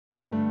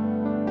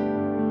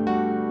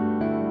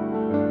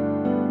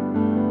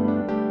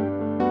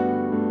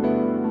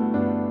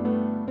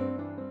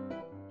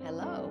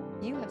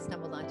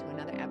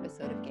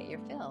Your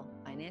Fill,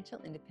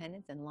 Financial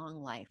Independence and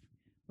Long Life,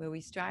 where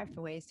we strive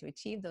for ways to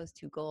achieve those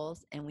two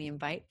goals, and we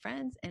invite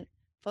friends and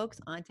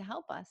folks on to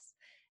help us.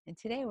 And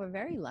today we're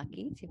very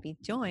lucky to be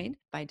joined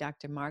by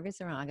Dr. Marga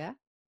Zaraga.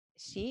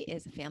 She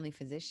is a family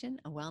physician,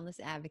 a wellness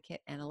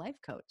advocate, and a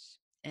life coach.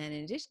 And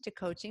in addition to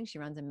coaching, she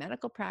runs a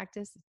medical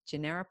practice,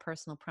 Genera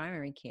Personal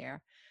Primary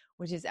Care,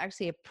 which is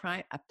actually a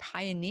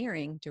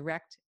pioneering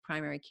direct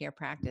primary care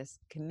practice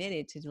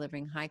committed to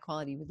delivering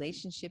high-quality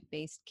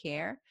relationship-based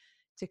care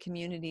to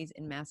communities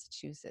in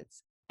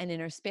Massachusetts. And in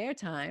her spare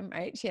time,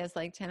 right, she has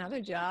like 10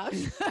 other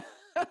jobs.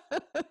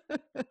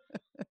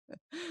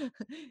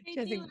 She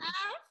has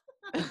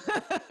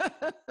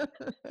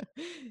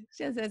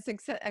she has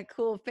a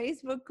cool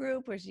Facebook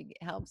group where she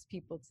helps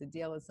people to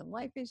deal with some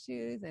life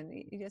issues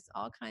and just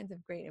all kinds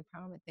of great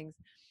empowerment things.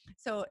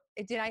 So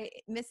did I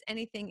miss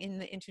anything in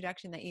the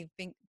introduction that you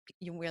think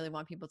you really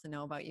want people to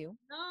know about you?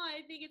 No,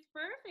 I think it's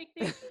perfect.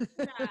 Thank you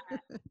for that.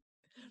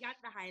 You got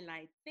the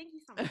highlights. Thank you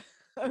so much.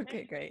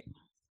 Okay, great.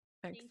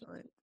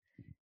 Excellent.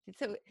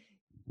 So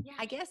yeah.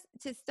 I guess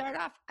to start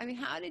off, I mean,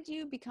 how did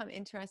you become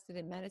interested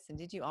in medicine?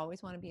 Did you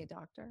always want to be a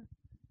doctor?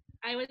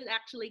 I was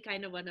actually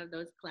kind of one of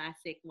those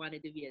classic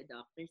wanted to be a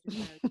doctor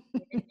since I was a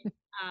kid.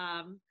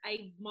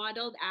 I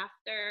modeled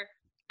after,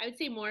 I would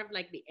say more of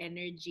like the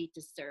energy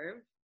to serve.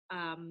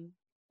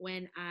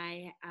 When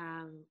I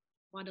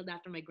modeled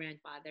after my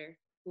grandfather,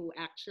 who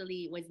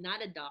actually was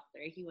not a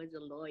doctor, he was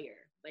a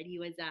lawyer, but he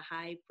was a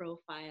high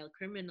profile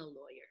criminal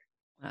lawyer.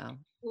 Wow.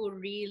 Who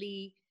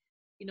really,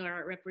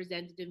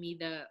 represented to me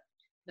the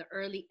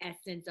early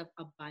essence of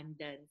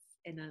abundance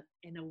and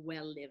a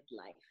well lived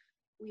life.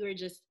 We were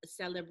just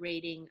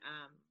celebrating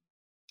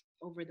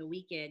over the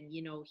weekend.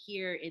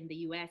 Here in the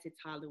US, it's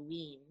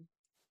Halloween,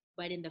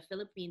 but in the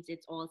Philippines,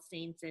 it's All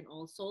Saints and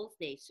All Souls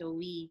Day. So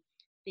we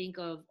think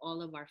of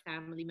all of our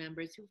family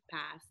members who've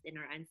passed and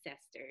our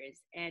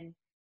ancestors. And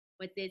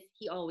with this,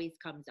 he always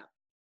comes up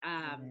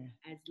as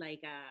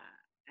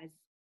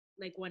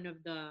one of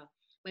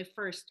my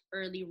first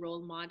early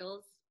role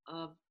models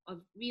of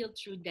real,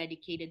 true,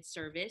 dedicated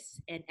service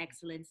and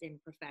excellence in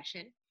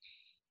profession.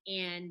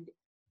 And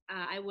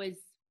I was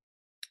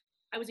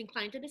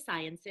inclined to the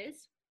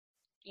sciences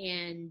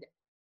and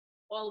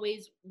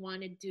always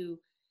wanted to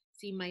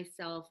see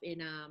myself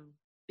in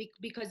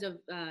because of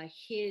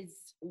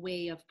his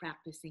way of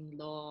practicing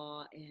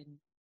law and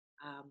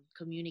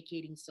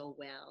communicating so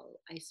well.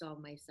 I saw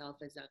myself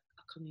as a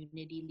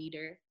community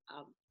leader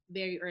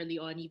very early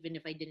on, even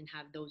if I didn't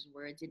have those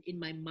words. And in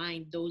my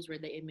mind, those were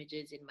the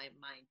images in my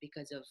mind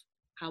because of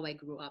how I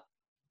grew up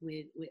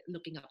with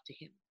looking up to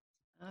him.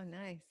 Oh,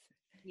 nice.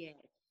 Yeah.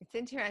 It's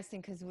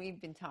interesting because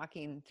we've been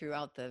talking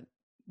throughout the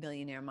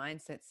Millionaire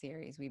Mindset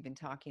series, we've been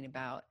talking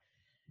about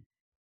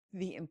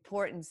the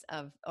importance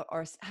of,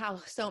 or how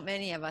so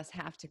many of us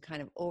have to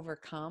kind of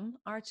overcome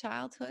our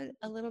childhood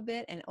a little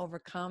bit and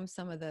overcome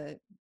some of the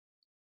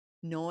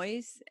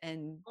noise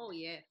and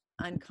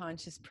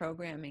unconscious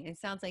programming. It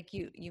sounds like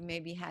you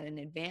maybe had an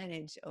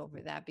advantage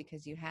over that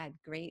because you had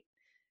great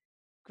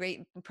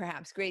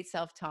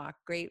self-talk,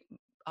 great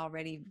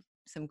already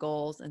some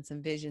goals and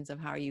some visions of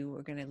how you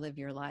were going to live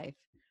your life.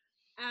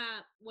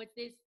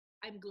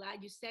 I'm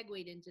glad you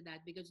segued into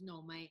that because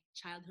no, my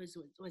childhood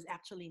was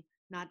actually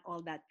not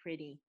all that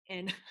pretty,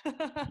 and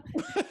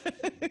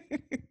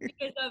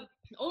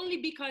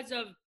because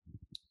of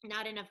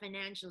not in a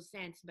financial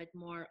sense, but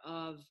more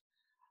of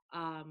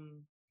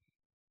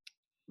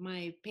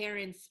my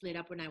parents split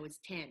up when I was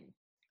 10.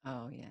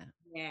 Oh yeah.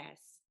 Yes,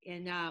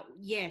 and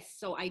yes,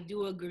 so I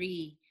do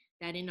agree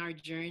that in our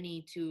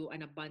journey to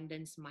an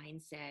abundance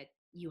mindset,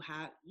 you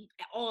have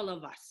all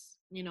of us,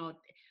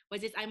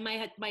 was this I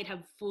might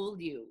have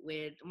fooled you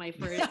with my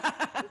first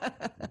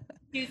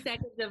few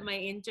seconds of my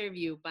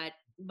interview, but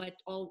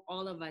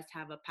all of us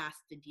have a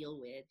past to deal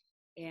with,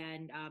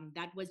 and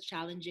that was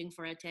challenging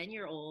for a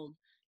 10-year-old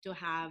to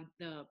have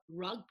the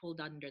rug pulled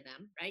under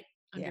them, right?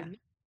 Under me,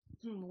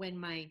 when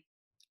my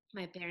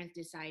parents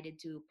decided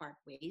to part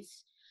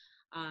ways,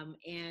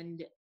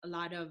 and a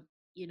lot of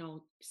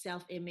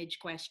self-image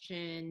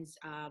questions.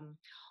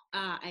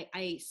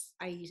 I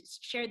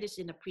shared this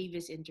in a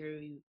previous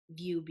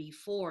interview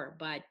before,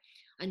 but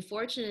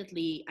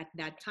unfortunately at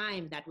that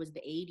time, that was the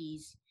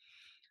 80s,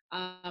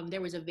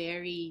 there was a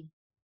very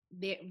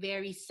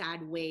very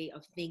sad way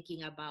of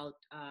thinking about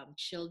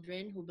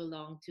children who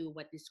belong to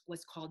what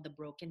was called the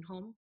broken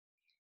home,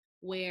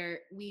 where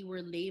we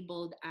were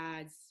labeled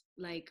as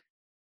like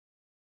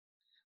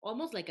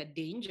almost like a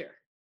danger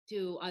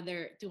to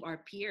our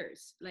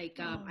peers. Like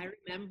I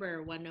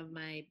remember one of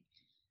my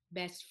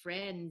best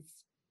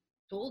friends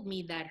told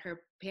me that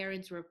her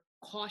parents were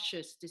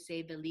cautious, to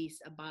say the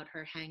least, about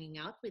her hanging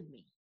out with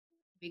me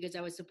because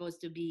I was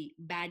supposed to be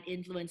bad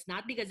influence,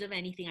 not because of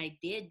anything I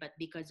did, but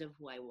because of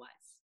who I was.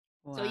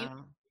 Wow. So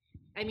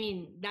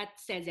that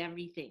says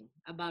everything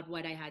about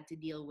what I had to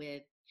deal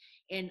with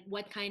and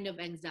what kind of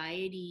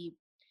anxiety.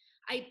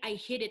 I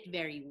hid it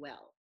very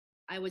well.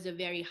 I was a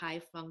very high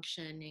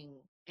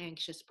functioning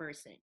anxious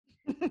person.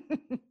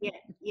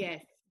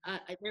 Yes.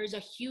 there's a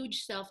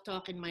huge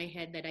self-talk in my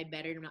head that I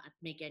better not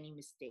make any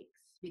mistakes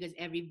because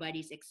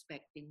everybody's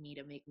expecting me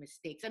to make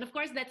mistakes. And of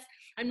course,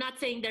 I'm not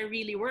saying there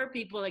really were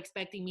people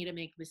expecting me to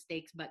make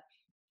mistakes, but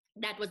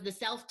that was the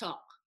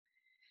self-talk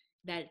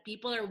that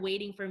people are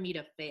waiting for me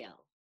to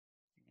fail.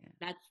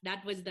 Yeah.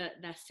 That was the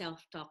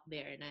self-talk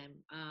there.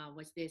 And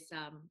was this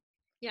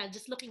yeah,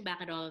 just looking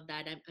back at all of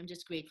that, I'm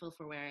just grateful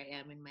for where I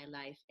am in my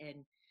life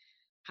and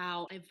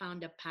how I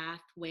found a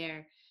path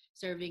where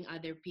serving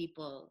other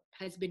people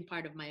has been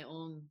part of my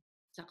own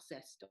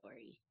success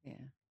story. Yeah.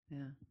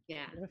 Yeah.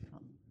 Yeah.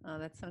 Beautiful. Oh,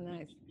 that's so Thank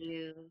nice.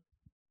 you.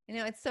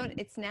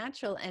 It's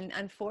natural and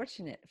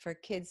unfortunate for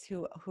kids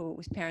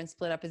whose parents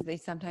split up, is they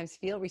sometimes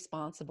feel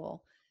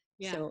responsible.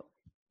 Yeah. So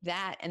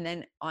that, and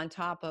then on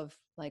top of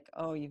like,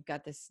 oh, you've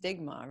got this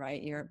stigma,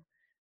 right? You're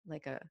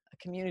like a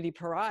community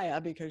pariah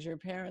because your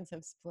parents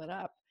have split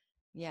up.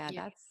 Yeah,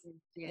 Yes.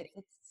 Yes.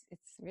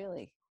 it's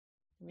really,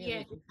 Yes, really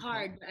it's difficult.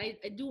 hard. But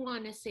I do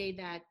want to say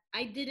that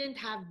I didn't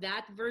have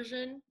that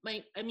version.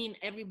 I mean,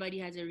 everybody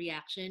has a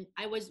reaction.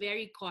 I was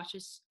very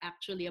cautious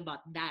actually about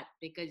that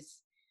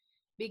because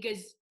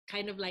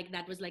kind of like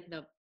that was like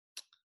the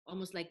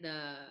almost like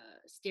the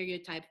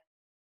stereotype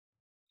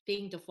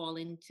thing to fall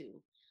into.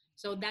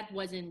 So that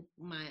wasn't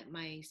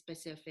my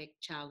specific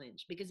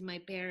challenge because my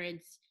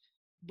parents,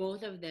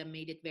 both of them,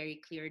 made it very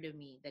clear to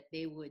me that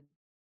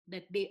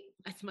they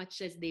as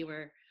much as they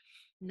were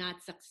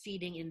not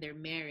succeeding in their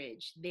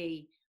marriage,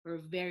 they were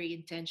very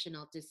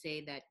intentional to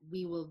say that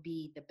we will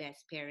be the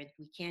best parent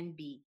we can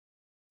be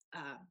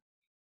uh,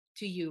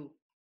 to you,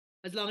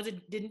 as long as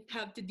it didn't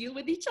have to deal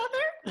with each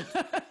other.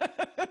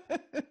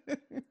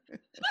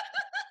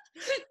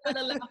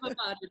 Gotta laugh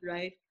about it,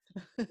 right?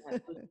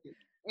 That was it. Yeah,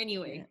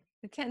 Anyway,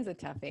 it tends a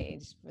tough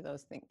age for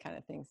those kind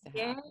of things to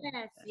yes,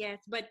 happen. yes,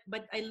 but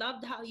I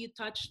loved how you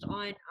touched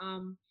on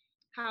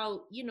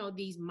how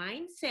these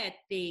mindset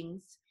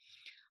things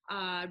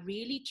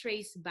really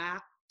trace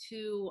back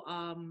to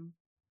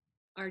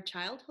our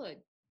childhood.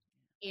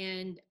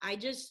 And I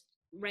just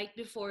right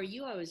before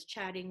you, I was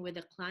chatting with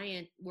a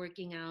client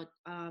working out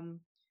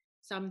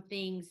some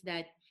things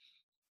that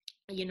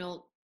you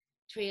know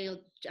trailed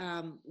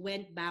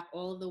went back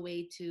all the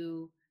way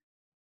to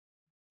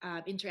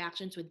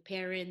interactions with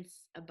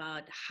parents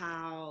about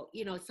how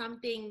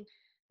something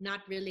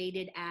not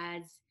related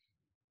as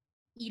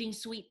eating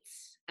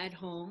sweets at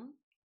home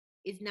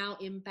is now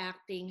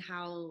impacting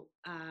how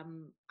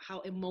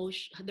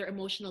their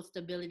emotional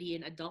stability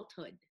in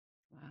adulthood,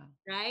 Wow.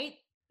 right?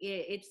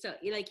 It's so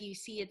like you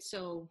see it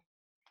so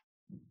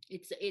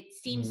it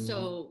seems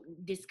so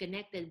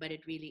disconnected, but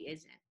it really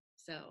isn't.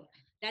 So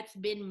that's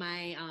been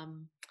my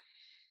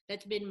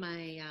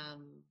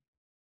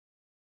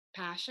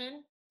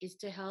passion, is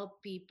to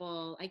help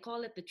people. I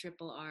call it the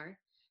triple R: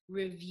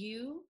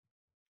 review,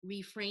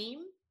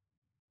 reframe,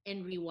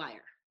 and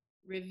rewire.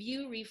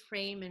 Review,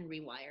 reframe, and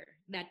rewire.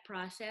 That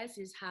process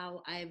is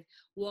how I've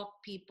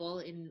walked people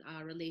in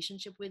a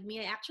relationship with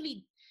me.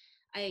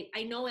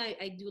 I know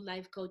I do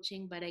life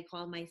coaching, but I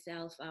call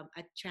myself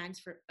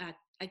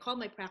I call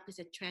my practice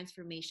a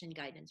transformation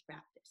guidance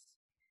practice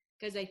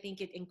because I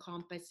think it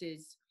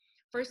encompasses.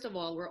 First of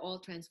all, we're all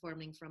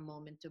transforming from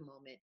moment to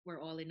moment. We're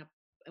all in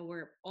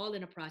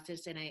a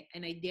process, and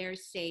I dare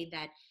say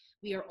that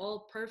we are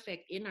all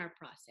perfect in our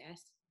process,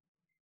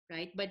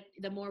 right? But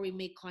the more we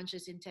make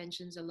conscious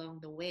intentions along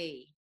the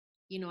way,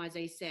 as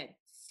I said,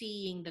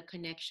 seeing the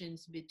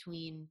connections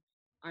between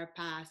our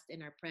past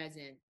and our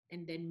present,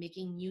 and then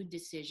making new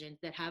decisions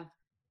that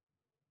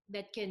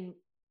can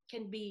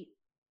be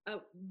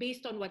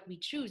based on what we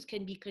choose,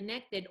 can be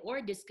connected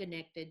or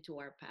disconnected to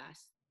our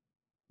past,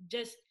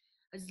 just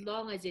as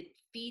long as it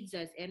feeds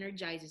us,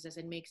 energizes us,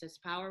 and makes us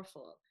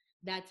powerful.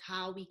 That's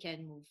how we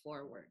can move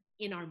forward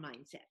in our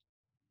mindset.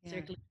 Yeah.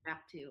 Circling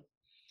back to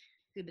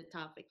the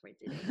topic for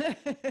today.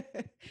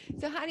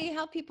 So how do you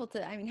help people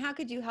I mean, how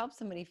could you help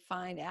somebody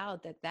find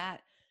out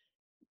that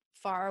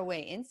far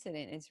away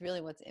incident is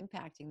really what's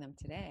impacting them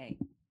today?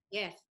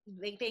 Yes,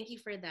 thank you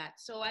for that.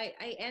 So I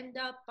end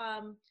up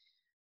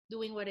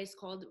doing what is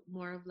called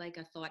more of like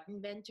a thought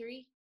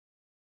inventory.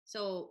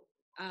 So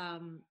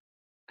um,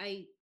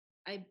 I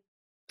I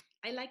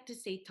I like to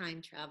say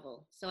time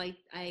travel. So I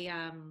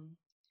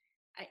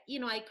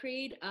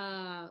create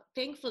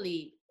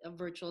thankfully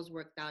virtuals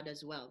worked out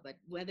as well, but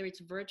whether it's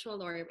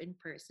virtual or in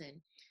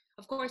person,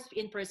 of course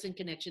in person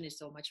connection is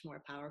so much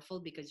more powerful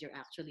because you're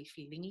actually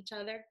feeling each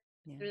other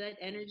Yeah. through that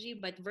energy.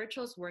 But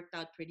virtuals worked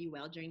out pretty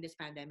well during this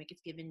pandemic.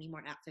 It's given me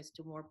more access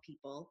to more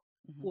people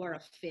Mm-hmm. who are a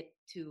fit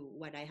to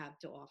what I have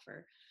to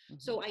offer. Mm-hmm.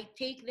 So I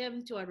take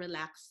them to a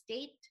relaxed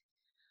state.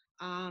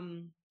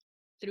 um,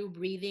 through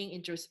breathing,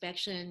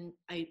 introspection.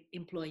 I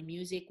employ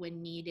music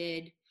when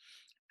needed.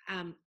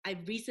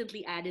 I've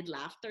recently added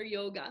laughter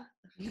yoga.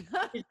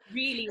 It's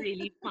really,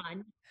 really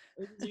fun.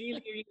 It's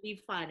really,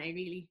 really fun.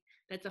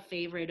 That's a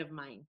favorite of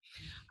mine.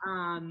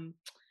 Um,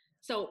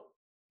 so,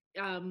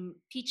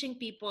 teaching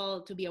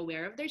people to be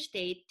aware of their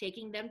state,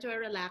 taking them to a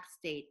relaxed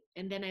state.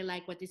 And then I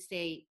like what to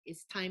say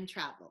is time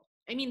travel.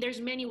 I mean, there's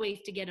many ways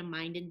to get a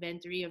mind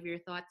inventory of your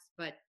thoughts,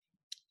 but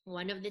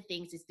One of the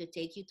things is to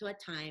take you to a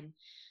time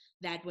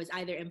that was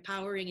either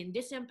empowering and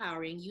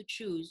disempowering. You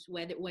choose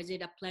whether was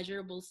it a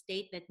pleasurable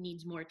state that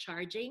needs more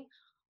charging,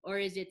 or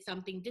is it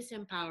something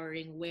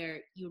disempowering where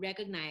you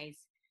recognize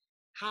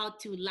how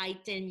to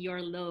lighten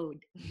your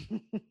load.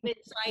 But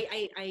so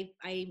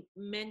I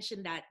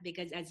mentioned that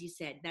because, as you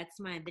said, that's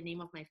the name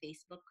of my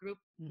Facebook group,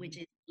 which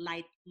is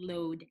Light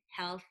Load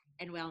Health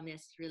and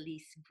Wellness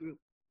Release Group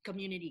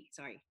Community.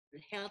 Sorry,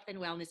 Health and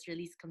Wellness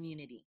Release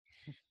Community.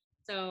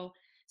 So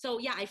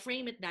yeah, I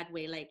frame it that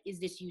way. Like, is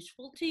this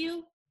useful to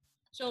you?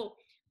 So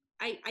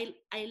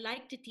I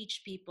like to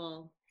teach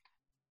people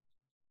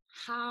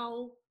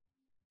how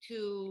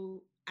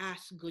to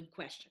ask good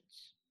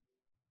questions.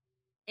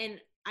 And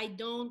I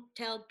don't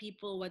tell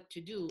people what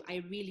to do.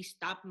 I really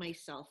stop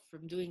myself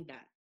from doing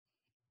that.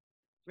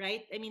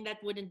 Right? I mean,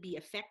 that wouldn't be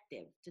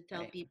effective to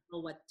tell Right.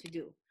 people what to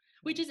do,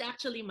 which is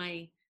actually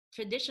my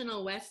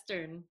traditional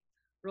Western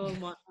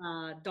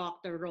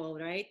doctor role,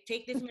 right?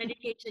 Take this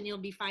medication, you'll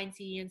be fine.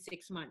 See you in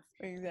 6 months.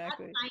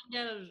 Exactly.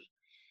 Kind of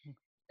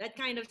that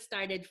kind of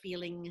started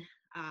feeling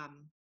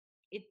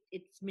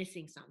it's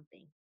missing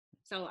something.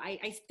 So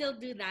I still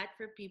do that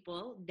for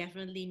people,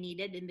 definitely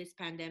needed in this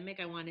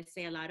pandemic. I want to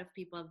say a lot of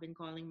people have been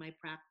calling my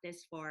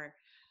practice for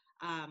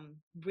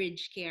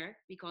bridge care.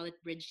 We call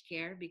it bridge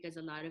care because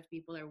a lot of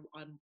people are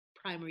on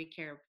primary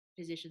care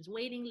physicians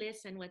waiting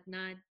lists and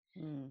whatnot.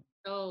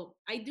 So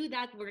I do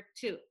that work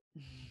too.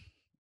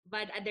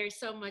 But there's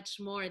so much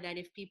more that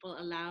if people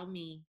allow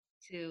me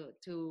to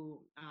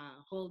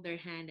hold their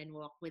hand and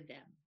walk with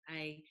them,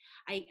 I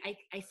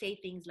say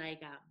things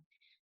like,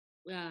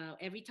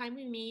 every time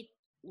we meet,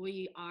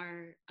 we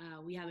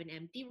have an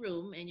empty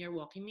room and you're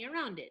walking me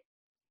around it,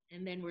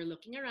 and then we're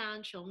looking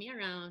around, show me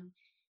around,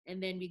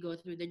 and then we go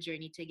through the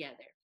journey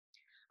together.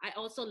 I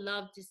also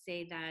love to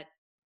say that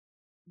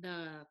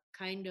the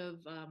kind of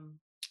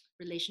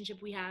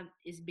relationship we have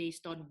is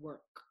based on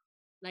work.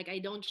 Like, I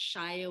don't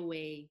shy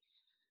away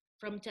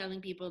from telling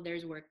people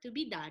there's work to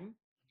be done.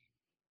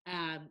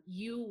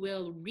 You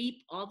will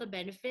reap all the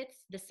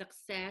benefits, the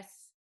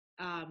success.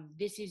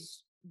 This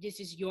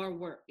is your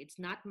work. It's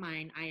not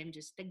mine. I am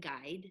just a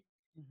guide.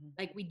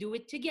 Like, we do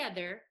it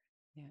together,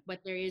 Yeah.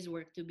 but there is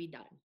work to be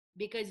done.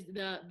 Because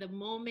the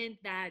moment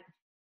that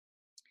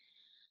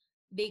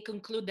they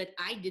conclude that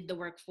I did the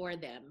work for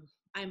them,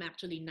 I'm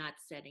actually not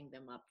setting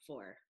them up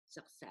for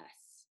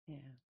success. Yeah.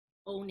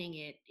 Owning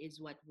it is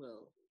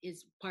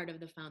part of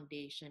the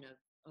foundation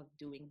of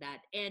doing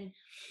that. And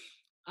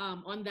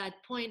on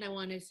that point, I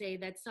want to say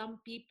that some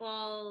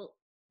people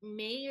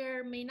may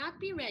or may not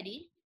be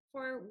ready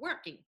for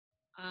working.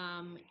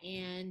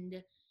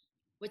 And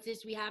what's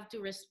this?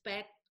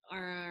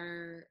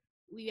 Our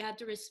we have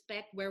to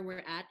respect where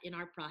we're at in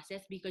our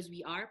process, because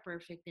we are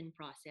perfect in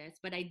process.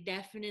 But I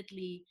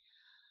definitely,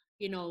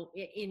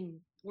 in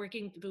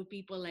working through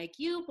people like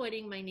you,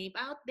 putting my name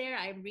out there,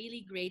 I'm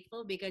really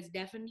grateful, because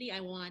definitely I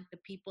want the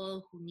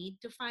people who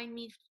need to find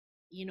me,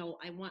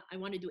 I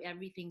want to do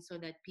everything so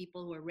that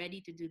people who are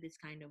ready to do this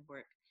kind of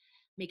work,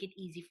 make it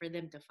easy for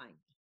them to find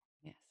me.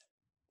 Yes,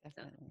 So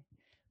definitely.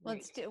 Well, very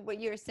it's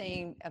what you're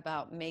saying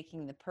about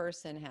making the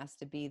person has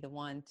to be the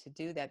one to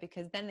do that,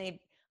 because then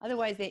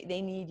otherwise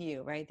they need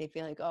you, right? They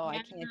feel like, oh, I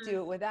yeah. can't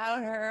do it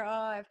without her.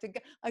 Oh,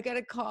 I got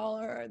to call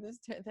her. There's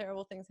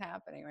terrible things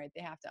happening, right?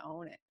 They have to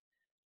own it,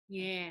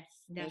 Yes,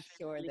 make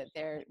sure definitely. that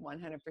they're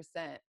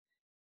 100%.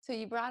 So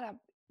you brought up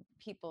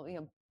people,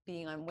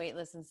 being on wait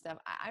lists and stuff.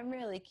 I'm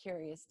really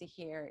curious to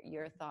hear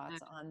your Uh,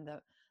 thoughts on the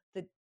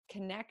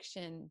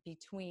connection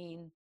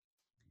between,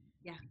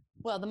 yeah.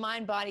 well, the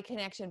mind body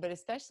connection, but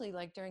especially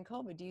like during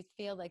COVID, do you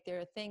feel like there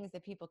are things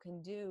that people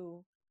can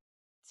do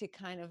to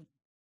kind of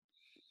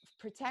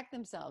protect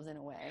themselves in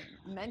a way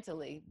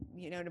mentally,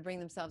 to bring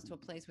themselves to a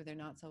place where they're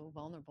not so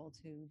vulnerable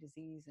to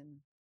disease and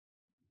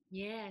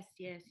Yes,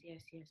 yes,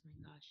 yes, yes.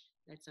 My gosh,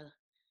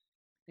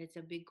 that's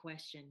a big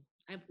question.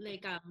 I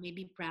like,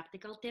 maybe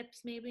practical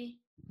tips. Maybe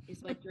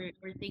is what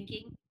we're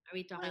thinking. Are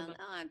we talking well, about?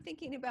 no, I'm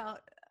thinking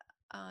about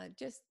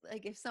just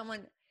like if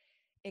someone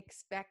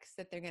expects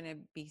that they're going to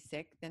be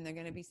sick, then they're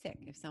going to be sick.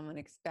 If someone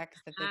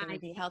expects that they're going I to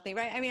be see. healthy,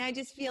 right? I mean, I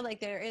just feel like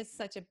there is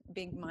such a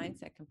big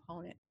mindset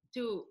component.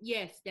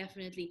 Yes,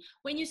 definitely.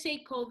 When you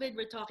say COVID,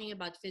 we're talking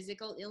about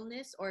physical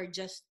illness, or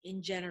just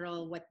in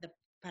general what the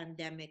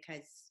pandemic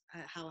has,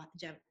 how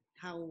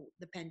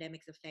the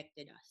pandemic's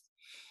affected us.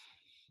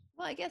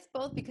 Well, I guess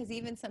both, because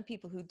even some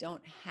people who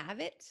don't have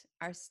it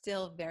are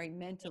still very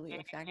mentally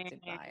affected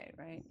Yes, by it,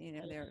 right?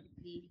 They're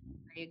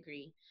I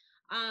agree.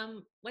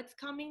 What's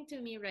coming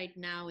to me right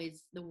now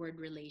is the word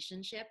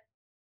relationship,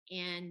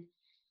 and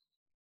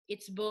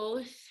it's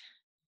both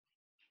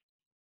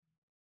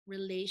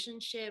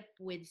relationship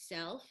with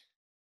self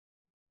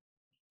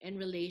and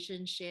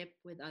relationship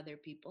with other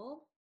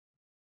people.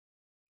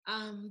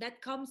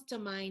 That comes to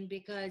mind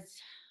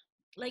because,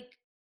 like,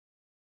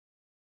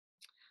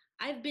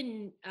 I've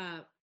been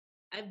uh,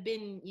 I've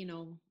been,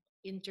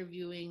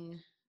 interviewed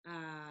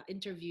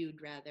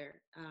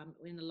rather,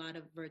 in a lot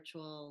of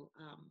virtual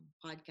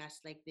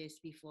podcasts like this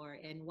before.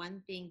 And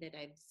one thing that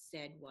I've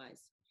said was,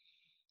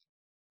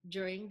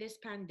 during this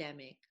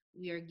pandemic,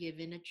 we are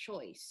given a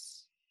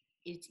choice.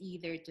 It's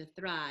either to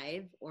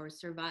thrive or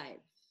survive,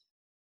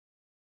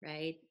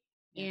 right?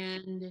 Yeah.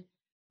 And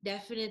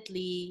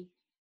definitely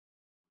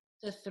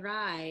to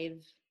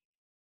thrive,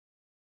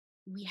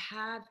 we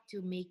have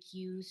to make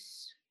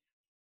use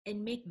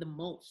and make the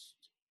most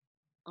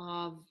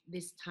of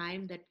this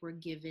time that we're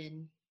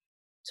given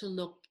to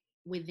look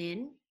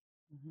within,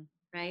 Mhm.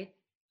 right?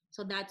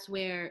 So that's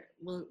where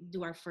we'll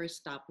do our first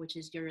stop, which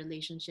is your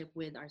relationship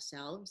with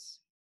ourselves.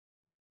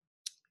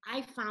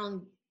 I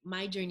found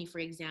my journey, for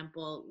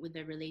example, with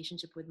the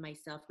relationship with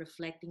myself,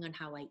 reflecting on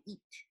how I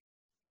eat.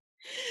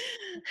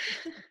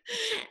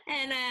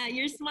 And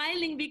you're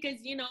smiling because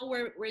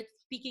we're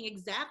speaking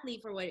exactly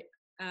for what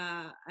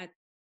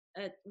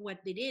at what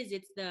it is.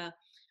 It's the,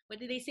 what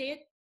did they say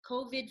it?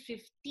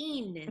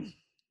 COVID-15,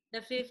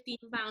 the 15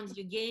 pounds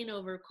you gain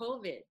over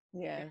COVID.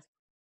 Yes.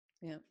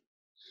 Yeah.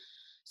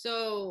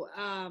 So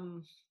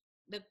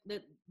the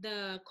the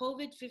the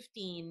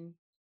COVID-15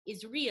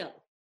 is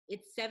real.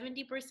 It's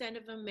 70%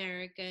 of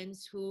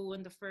Americans who,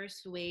 in the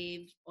first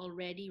wave,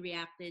 already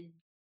reacted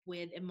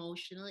with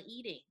emotional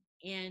eating,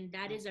 and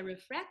that is a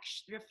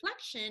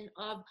reflection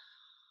of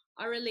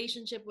our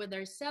relationship with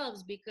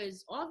ourselves.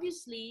 Because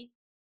obviously,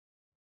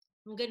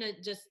 I'm gonna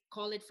just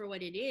call it for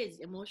what it is.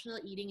 Emotional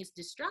eating is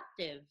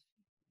destructive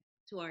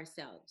to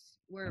ourselves.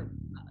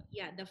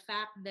 Yeah, the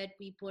fact that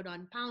we put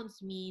on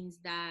pounds means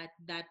that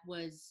that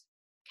was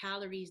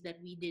calories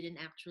that we didn't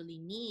actually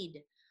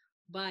need.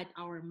 But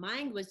our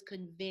mind was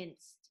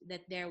convinced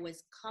that there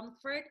was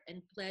comfort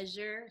and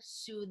pleasure,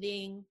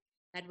 soothing,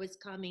 that was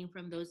coming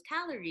from those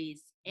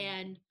calories.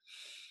 And,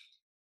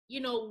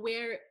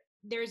 where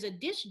there's a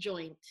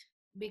disjoint,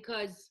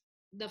 because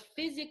the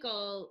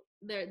physical,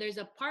 there's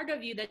a part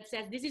of you that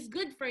says this is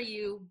good for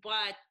you,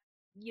 but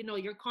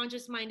your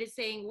conscious mind is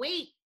saying,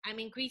 wait, I'm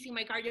increasing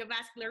my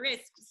cardiovascular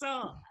risk.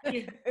 So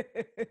yeah,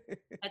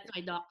 that's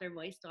my doctor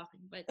voice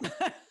talking.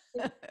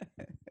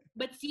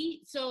 But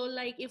see, so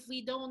like, if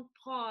we don't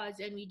pause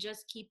and we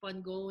just keep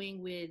on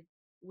going with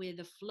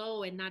the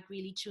flow and not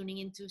really tuning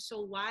into,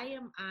 so why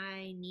am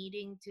I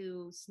needing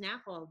to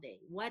snack all day?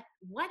 What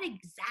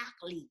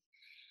exactly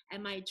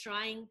am I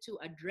trying to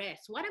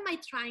address? What am I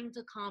trying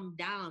to calm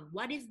down?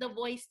 What is the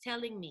voice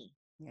telling me?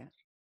 Yeah.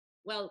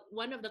 Well,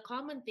 one of the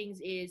common things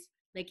is,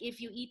 like, if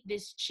you eat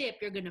this chip,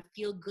 you're gonna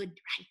feel good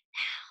right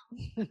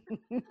now.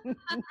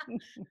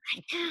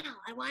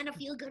 I want to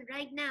feel good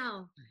right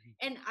now.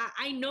 And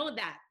I know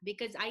that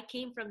because I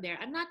came from there.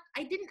 I'm not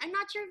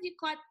sure if you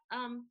caught,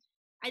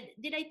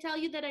 did I tell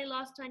you that I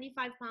lost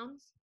 25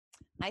 pounds?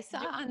 I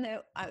saw on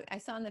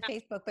the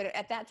Facebook, but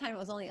at that time it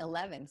was only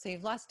 11. So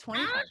you've lost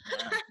 25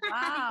 pounds.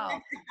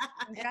 Wow.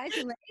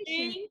 Congratulations.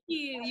 Thank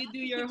you. You do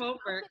That's a your huge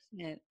homework.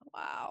 accomplishment.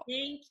 Wow.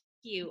 Thank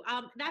you.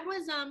 That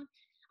was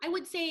I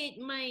would say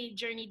my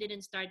journey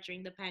didn't start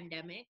during the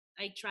pandemic.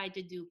 I tried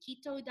to do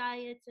keto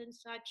diets and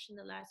such in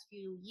the last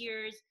few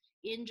years,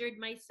 injured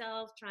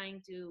myself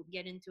trying to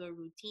get into a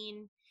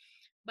routine.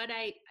 But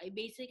I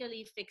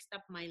basically fixed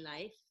up my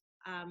life.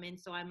 And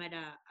so I'm at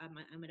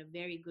a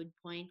very good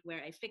point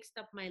where I fixed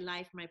up my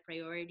life, my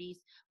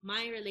priorities,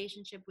 my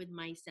relationship with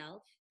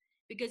myself,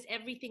 because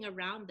everything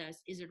around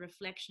us is a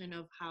reflection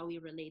of how we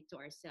relate to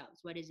ourselves,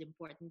 what is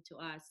important to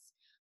us,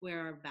 where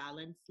our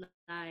balance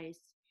lies.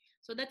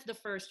 So that's the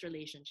first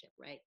relationship,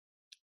 right?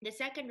 The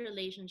second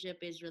relationship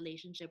is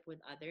relationship with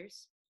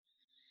others.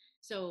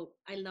 So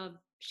I love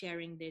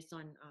sharing this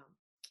on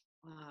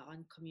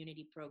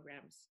community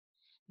programs.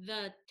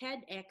 The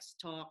TEDx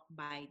talk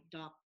by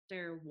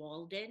Dr.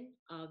 Walden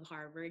of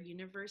Harvard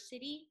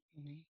University.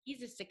 Mhm.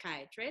 He's a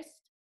psychiatrist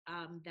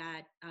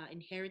that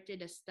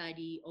inherited a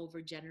study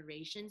over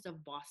generations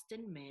of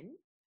Boston men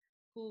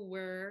who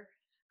were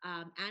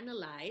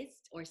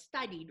analyzed, or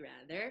studied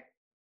rather,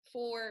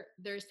 for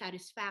their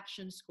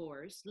satisfaction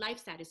scores, life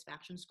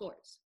satisfaction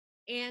scores.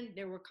 And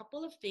there were a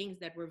couple of things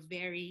that were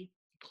very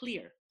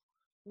clear,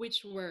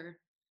 which were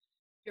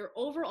your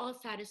overall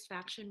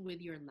satisfaction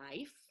with your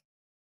life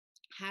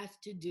has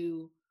to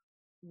do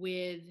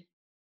with,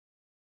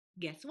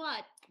 guess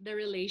what? The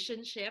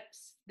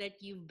relationships that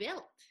you've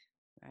built.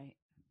 Right.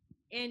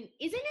 And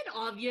isn't it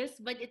obvious?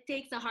 But it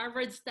takes a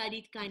Harvard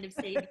study to kind of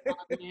say the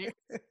obvious,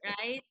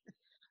 right?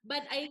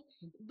 But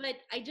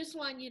I just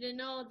want you to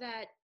know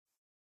that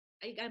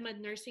I'm a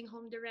nursing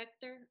home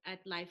director at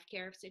Life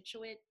Care of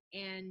Situate,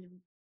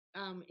 and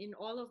in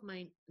all of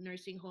my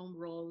nursing home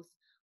roles,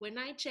 when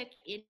I check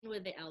in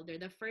with the elder,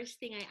 the first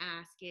thing I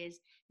ask is,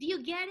 "Do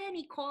you get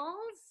any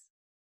calls?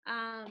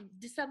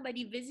 Does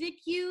somebody visit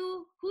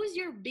you? Who's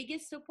your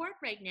biggest support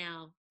right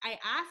now?" I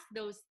ask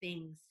those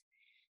things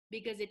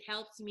because it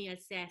helps me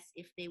assess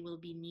if they will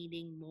be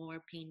needing more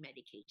pain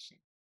medication.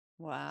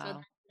 So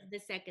Wow. that's the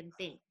second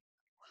thing.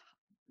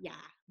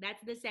 Yeah,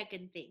 that's the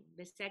second thing.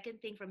 The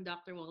second thing from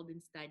Dr.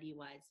 Walden's study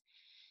was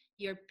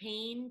your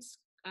pains,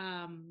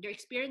 your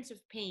experience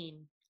of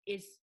pain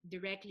is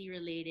directly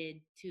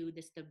related to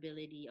the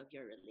stability of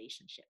your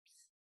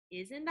relationships.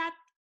 Isn't that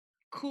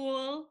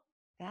cool?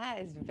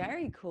 That is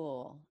very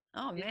cool.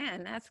 Oh It's,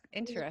 man, that's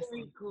it's very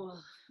interesting.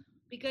 cool.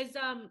 because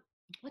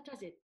what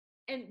was it?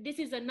 And this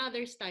is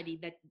another study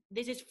that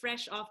this is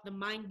fresh off the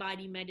Mind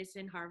Body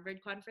Medicine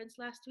Harvard conference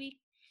last week.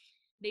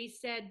 They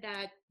said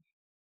that,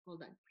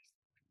 hold on,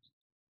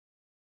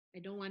 please. I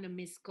don't want to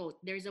misquote.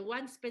 There's a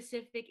one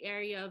specific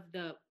area of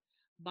the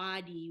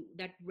body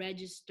that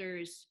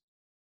registers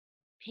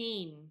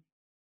pain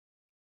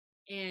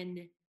and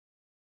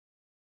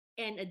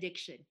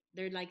addiction.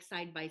 They're like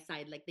side by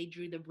side, like they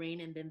drew the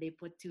brain and then they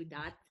put two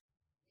dots.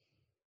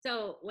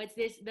 So what's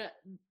this?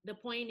 The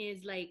point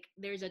is, like,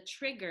 there's a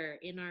trigger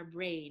in our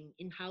brain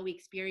in how we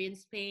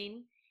experience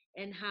pain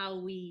and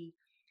how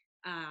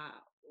uh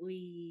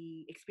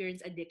we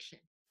experience addiction.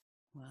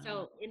 Wow.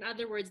 So in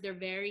other words, they're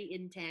very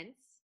intense.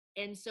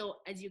 And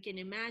so as you can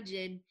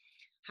imagine,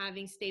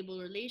 having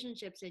stable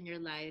relationships in your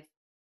life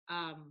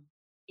um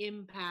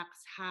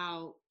impacts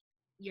how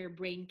your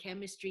brain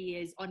chemistry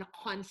is on a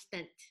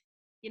constant,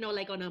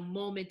 like on a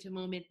moment to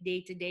moment,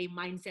 day to day,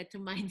 mindset to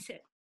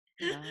mindset.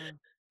 Wow.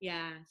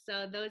 Yeah,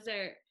 so those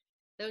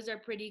are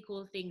pretty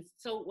cool things.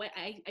 So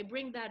I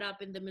bring that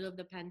up in the middle of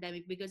the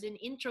pandemic because in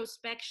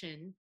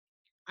introspection,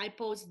 I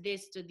pose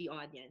this to the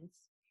audience.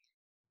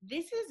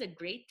 This is a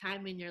great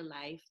time in your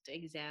life to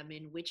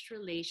examine which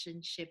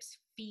relationships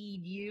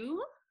feed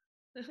you.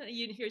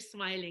 You're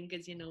smiling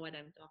because you know what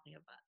I'm talking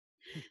about.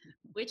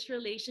 Which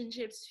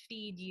relationships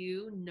feed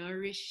you,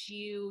 nourish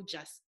you,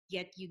 just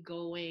get you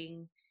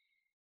going,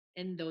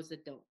 and those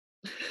that don't.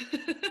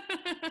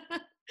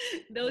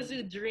 Those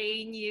who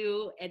drain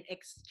you and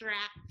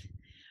extract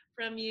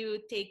from you,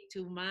 take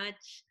too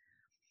much.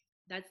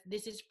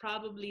 This is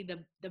probably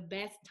the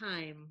best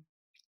time.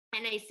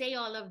 And I say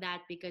all of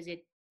that because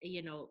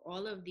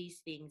all of these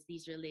things,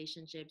 these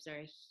relationships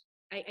are,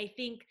 I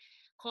think,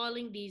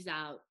 calling these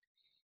out,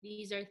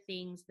 these are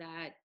things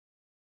that,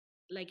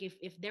 like,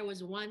 if there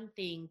was one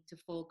thing to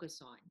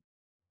focus on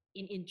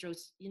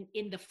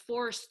in the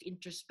forced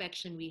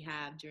introspection we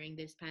have during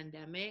this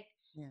pandemic,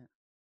 Yeah.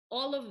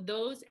 all of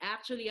those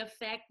actually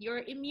affect your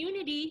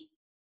immunity.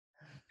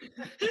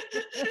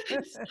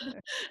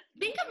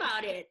 Think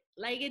about it,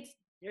 like, it's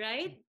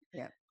right.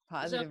 Yeah. So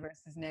Positive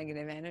versus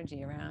negative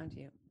energy around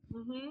you.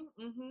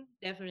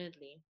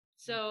 definitely.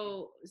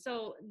 So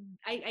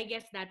I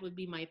guess that would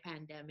be my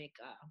pandemic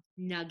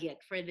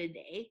nugget for the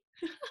day.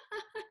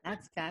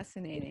 That's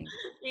fascinating.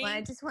 Well, I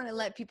Thanks. just want to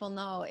let people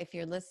know, if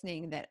you're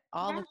listening, that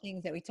all the Yes,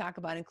 things that we talk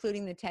about,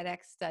 including the TEDx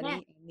yes. study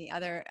and the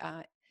other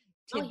Oh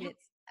yeah.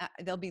 tidbits,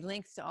 there'll be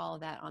links to all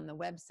of that on the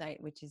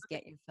website, which is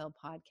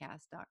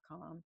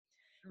getyourfillpodcast.com.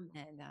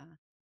 And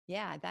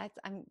yeah,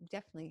 I'm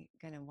definitely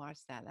going to watch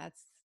that.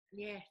 That's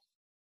Yes. Yes.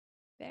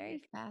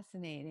 very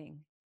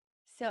fascinating.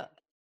 So,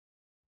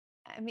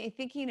 I mean,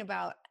 thinking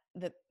about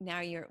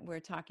now we're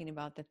talking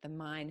about that the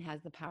mind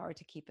has the power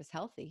to keep us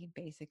healthy,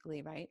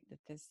 basically, right? That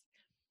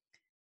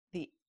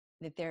the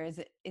that there is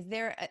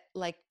there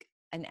like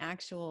an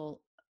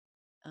actual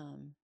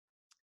um,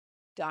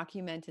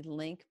 documented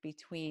link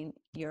between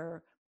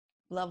your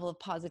level of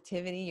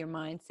positivity, your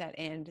mindset,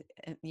 and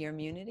your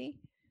immunity?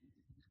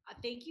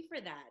 Thank you for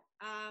that.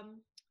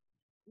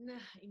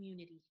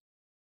 Immunity.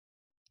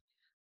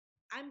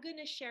 I'm going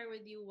to share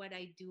with you what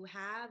I do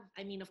have.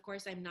 I mean, of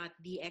course, I'm not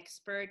the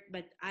expert,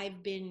 but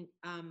I've been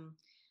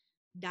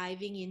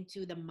diving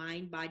into the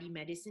mind body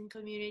medicine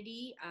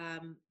community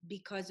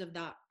because of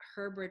the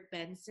Herbert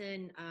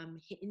Benson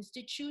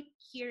Institute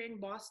here in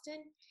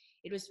Boston.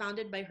 It was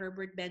founded by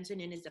Herbert Benson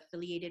and is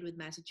affiliated with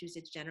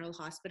Massachusetts General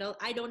Hospital.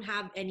 I don't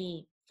have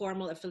any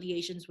formal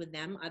affiliations with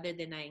them other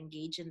than I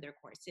engage in their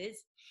courses.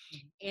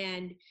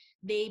 And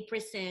they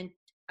present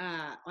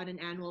on an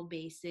annual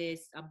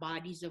basis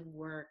bodies of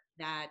work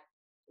that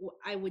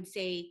I would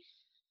say,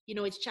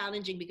 it's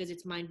challenging because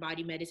it's mind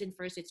body medicine.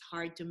 First, it's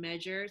hard to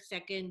measure.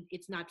 Second,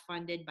 it's not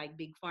funded by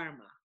big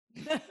pharma.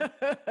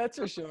 That's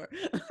for sure.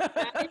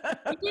 Right?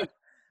 Which is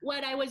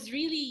what I was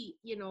really,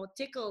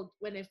 tickled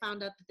when I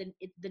found out that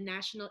the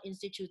National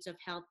Institutes of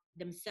Health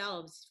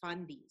themselves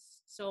fund these.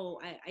 So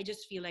I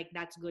just feel like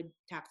that's good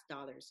tax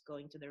dollars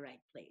going to the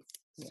right place.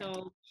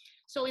 Yeah.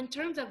 So in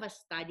terms of a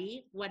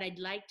study, what I'd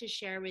like to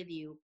share with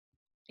you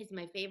is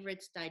my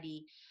favorite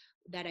study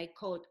that I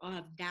quote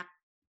of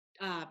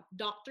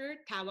Dr.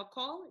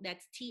 Tawakol.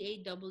 That's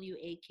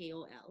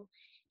Tawakol.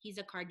 He's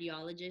a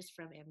cardiologist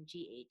from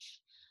MGH.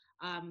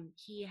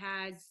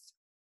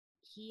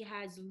 He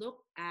has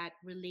looked at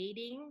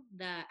relating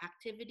the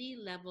activity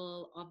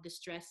level of the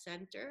stress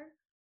center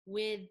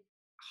with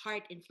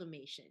heart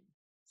inflammation.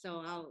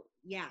 So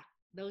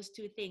those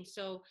two things.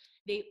 So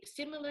they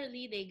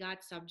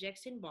got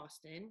subjects in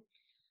Boston.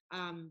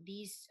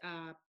 These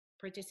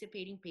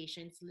participating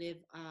patients live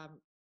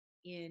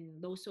in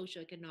low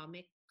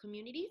socioeconomic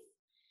communities,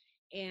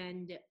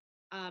 and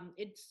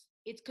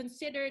it's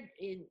considered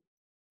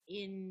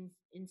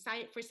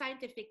for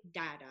scientific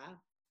data,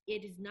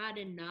 it is not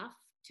enough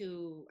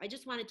to. I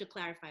just wanted to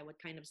clarify what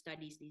kind of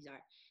studies these are.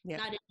 Yeah.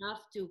 Not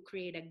enough to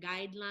create a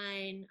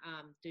guideline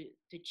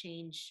to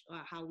change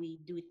how we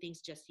do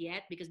things just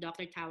yet, because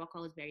Dr.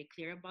 Tawakol is very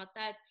clear about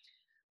that.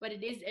 But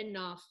it is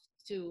enough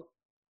to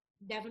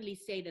definitely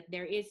say that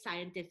there is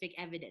scientific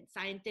evidence.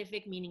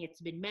 Scientific meaning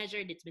it's been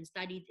measured, it's been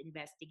studied,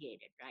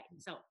 investigated, right?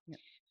 So Yeah.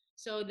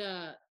 so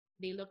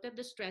they looked at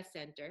the stress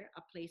center,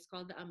 a place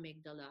called the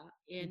amygdala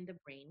in the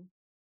brain,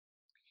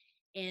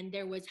 and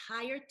there was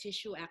higher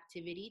tissue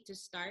activity to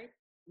start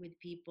with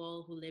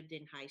people who lived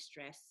in high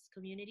stress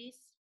communities.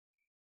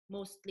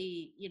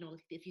 Mostly,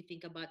 if you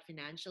think about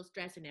financial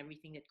stress and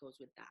everything that goes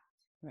with that.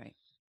 Right.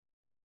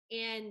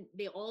 And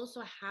they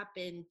also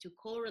happen to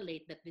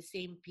correlate that the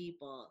same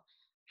people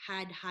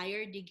had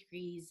higher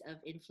degrees of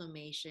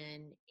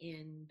inflammation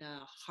in the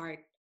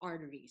heart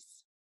arteries.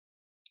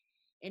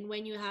 And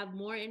when you have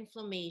more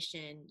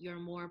inflammation, you're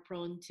more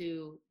prone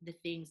to the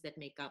things that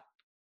make up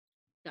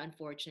the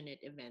unfortunate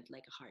event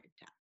like a heart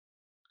attack.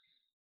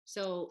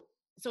 So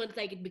so it's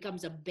like it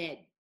becomes a bed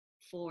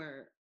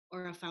for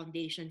or a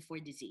foundation for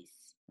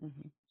disease.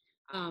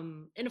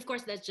 Mm-hmm. And of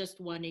course, that's just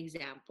one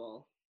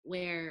example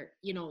where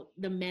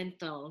the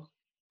mental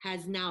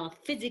has now a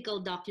physical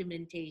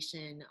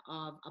documentation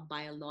of a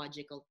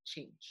biological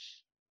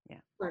change,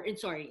 Yeah. or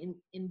sorry,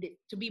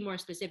 to be more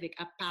specific,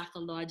 a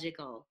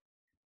pathological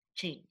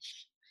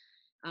change,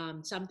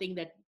 something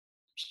that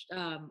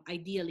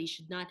ideally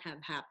should not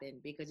have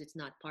happened because it's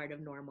not part of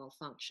normal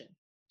function.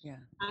 Yeah.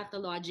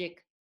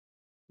 Pathologic,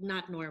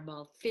 not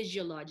normal,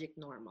 physiologic,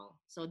 normal.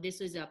 So this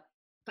is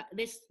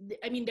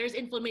there's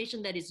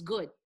inflammation that is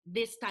good.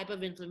 This type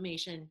of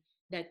inflammation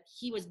that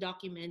he was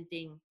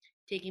documenting,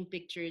 taking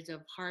pictures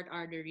of heart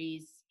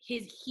arteries,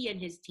 he and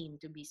his team,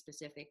 to be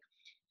specific,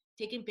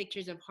 taking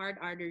pictures of heart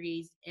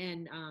arteries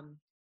and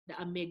the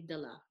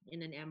amygdala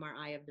in an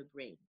MRI of the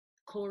brain,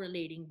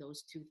 correlating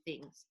those two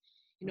things,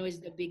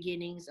 is the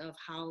beginnings of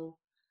how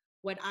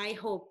what I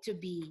hope to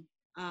be,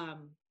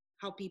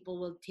 how people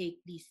will take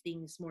these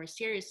things more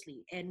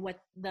seriously. And what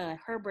the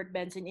Herbert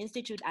Benson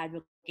Institute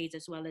advocates,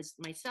 as well as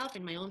myself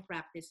in my own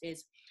practice,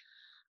 is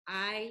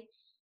I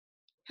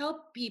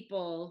help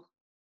people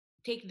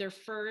take their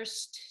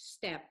first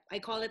step. I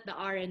call it the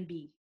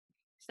RNB.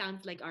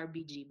 Sounds like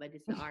RBG, but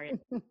it's the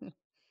RNB.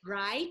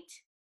 Right,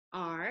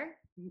 R,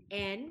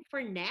 N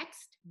for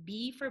next,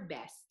 B for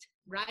best.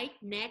 Right,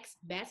 next,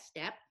 best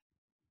step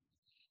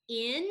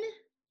in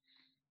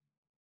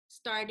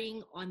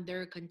starting on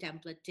their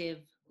contemplative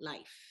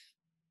life.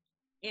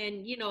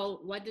 And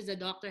what does a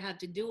doctor have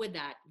to do with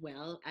that?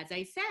 Well, as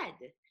I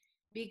said,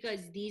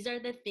 because these are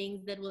the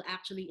things that will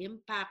actually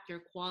impact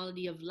your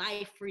quality of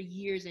life for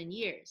years and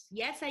years.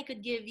 Yes, I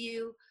could give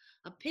you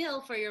a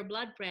pill for your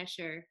blood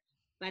pressure,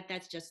 but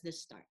that's just the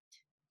start.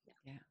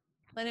 Yeah.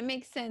 But it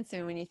makes sense.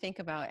 And when you think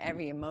about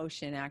every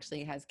emotion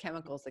actually has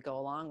chemicals that go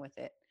along with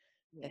it,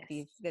 that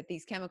Yes.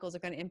 these chemicals are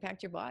going to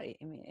impact your body.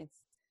 I mean,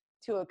 it's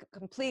to a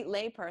complete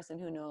layperson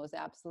who knows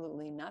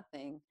absolutely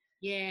nothing.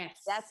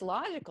 Yes. That's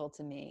logical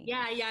to me.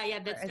 Yeah.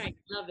 That's Whereas right.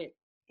 Love it.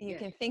 you Yes.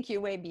 can think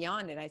your way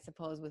beyond it, I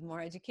suppose, with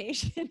more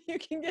education. You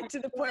can get to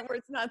the point where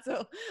it's not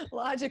so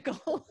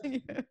logical.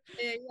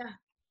 Yeah.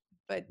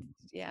 But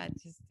yeah,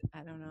 just,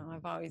 I don't know.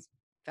 I've always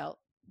felt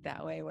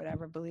that way,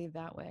 whatever, believe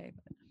that way.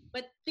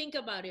 But think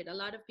about it. A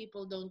lot of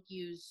people don't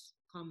use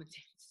common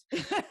sense.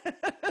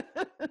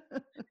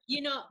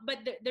 But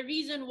the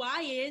reason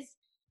why is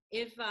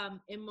if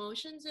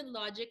emotions and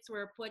logics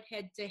were put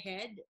head to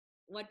head,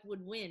 what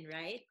would win,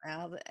 right?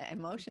 Well, the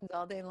emotions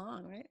all day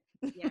long, right?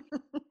 Yeah.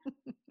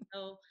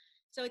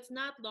 So it's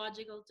not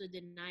logical to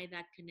deny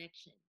that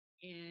connection.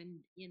 And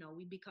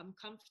we become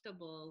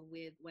comfortable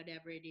with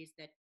whatever it is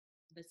that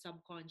the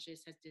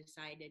subconscious has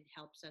decided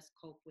helps us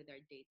cope with our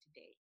day to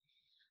day,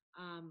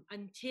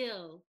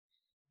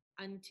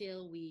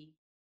 until we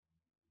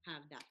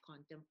have that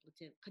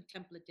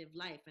contemplative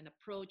life, an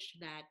approach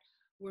that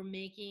we're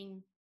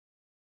making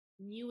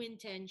new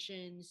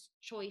intentions,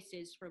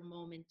 choices from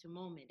moment to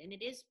moment. And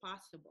it is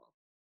possible.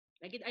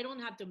 I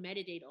don't have to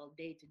meditate all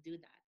day to do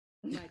that.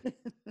 But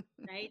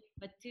right?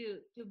 But to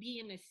be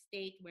in a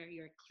state where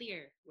you're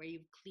clear, where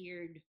you've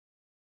cleared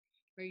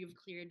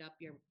up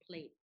your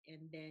plate,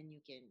 and then you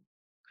can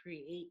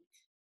create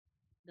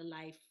the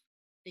life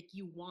that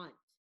you want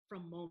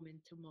from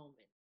moment to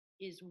moment,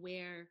 is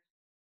where,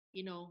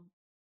 you know,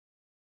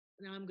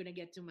 now I'm gonna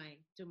get to my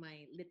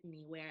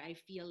litany, where I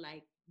feel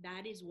like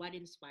that is what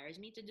inspires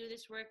me to do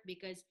this work.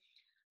 Because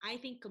I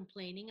think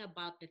complaining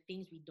about the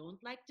things we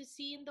don't like to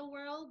see in the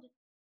world,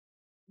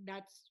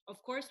 that's,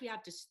 of course, we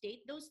have to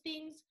state those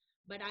things,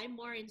 but I'm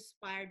more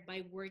inspired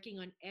by working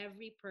on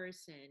every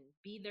person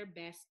be their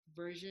best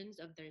versions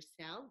of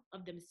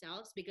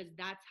themselves, because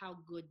that's how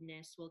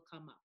goodness will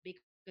come up.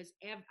 Because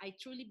I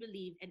truly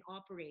believe and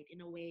operate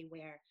in a way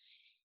where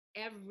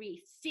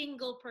every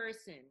single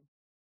person,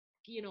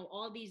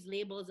 all these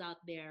labels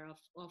out there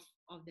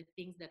of the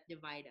things that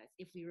divide us,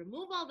 if we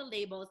remove all the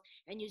labels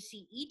and you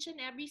see each and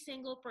every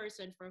single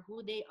person for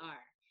who they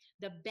are,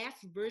 the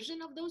best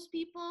version of those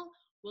people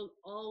will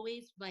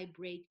always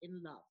vibrate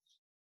in love.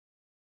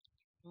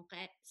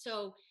 Okay,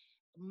 so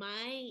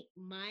my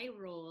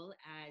role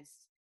as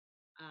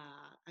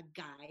a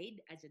guide,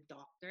 as a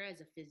doctor,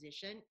 as a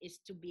physician, is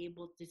to be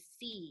able to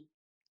see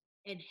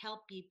and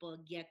help people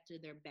get to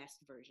their best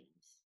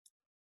versions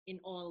in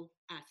all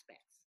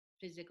aspects.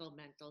 physical,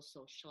 mental,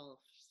 social,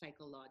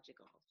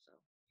 psychological. So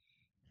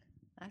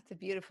That's a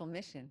beautiful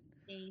mission.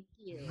 thank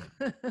you.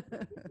 So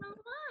Thank you so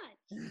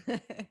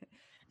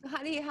much.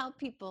 how do you help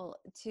people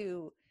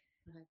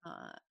Uh,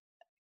 uh,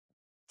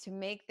 to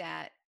make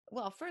that,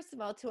 well, first of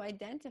all, to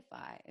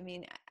identify? I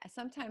mean,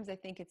 sometimes I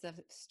think it's a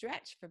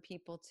stretch for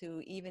people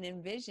to even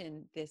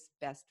envision this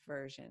best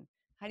version.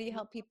 How do you no,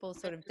 help people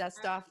sort that's of dust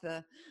right. off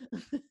the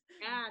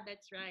Yeah,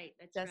 that's right.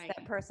 That's dust right.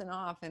 that person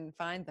off and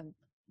find them?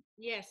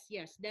 Yes,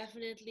 yes,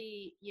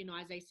 definitely. You know,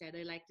 as I said,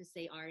 I like to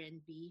say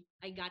R&B.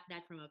 I got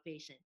that from a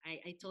patient.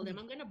 I told him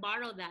I'm gonna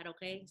borrow that,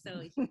 okay?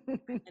 So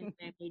and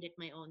I made it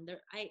my own.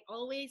 There, I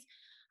always,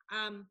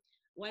 um,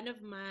 one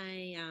of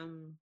my,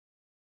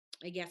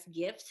 I guess,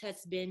 gifts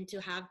has been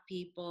to have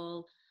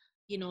people,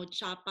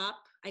 chop up.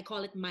 I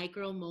call it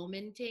micro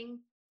momenting.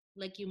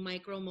 Like you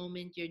micro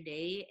moment your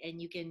day,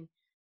 and you can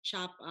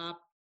chop up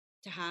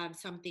to have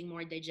something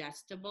more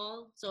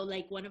digestible. So,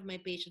 like one of my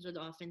patients would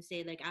often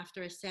say, like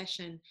after a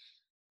session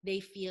they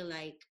feel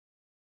like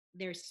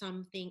there's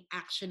something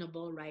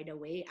actionable right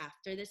away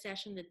after the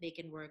session that they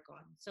can work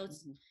on. So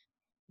it's Mhm.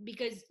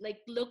 because, like,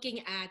 looking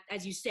at,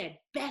 as you said,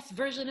 best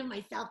version of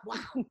myself.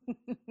 Wow,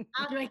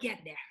 how do I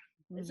get there?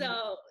 Mhm.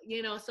 So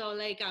so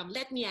like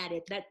let me at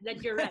it. That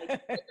you're right.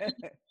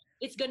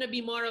 It's gonna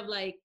be more of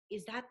like,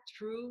 is that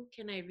true?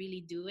 Can I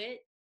really do it?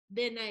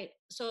 Then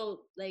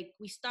like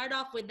we start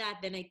off with that.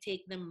 Then I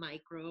take them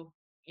micro,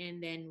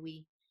 and then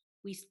we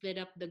split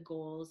up the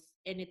goals,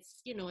 and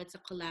it's a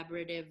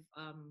collaborative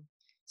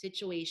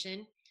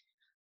situation.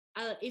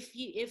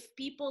 If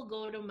people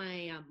go to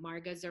my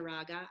Marga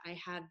Zaraga, I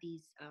have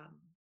these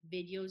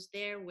videos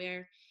there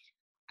where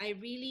I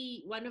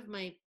really, one of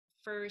my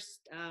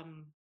first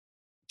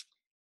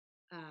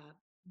uh,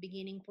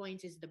 beginning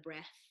points is the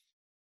breath,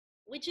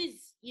 which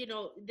is,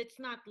 it's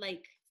not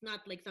like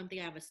something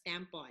I have a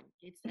stamp on.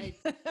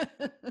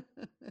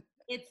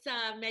 It's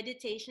a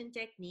meditation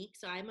technique.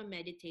 So I'm a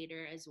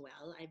meditator as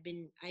well.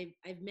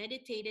 I've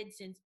meditated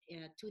since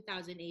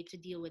 2008 to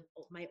deal with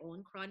my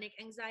own chronic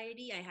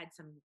anxiety. I had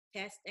some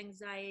test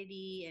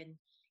anxiety, and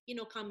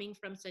coming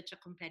from such a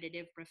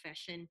competitive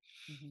profession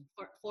Mhm.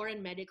 for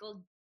foreign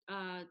medical.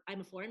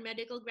 I'm a foreign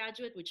medical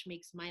graduate, which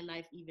makes my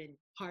life even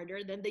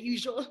harder than the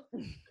usual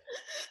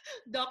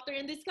doctor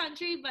in this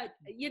country. But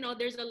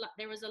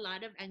there was a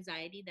lot of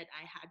anxiety that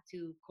I had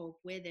to cope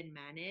with and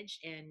manage,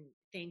 and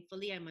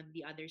thankfully I'm on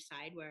the other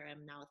side where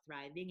I'm now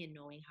thriving and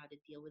knowing how to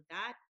deal with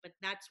that. But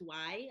that's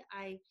why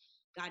I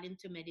got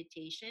into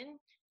meditation.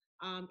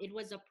 It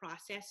was a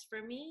process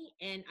for me,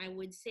 and I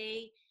would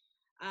say,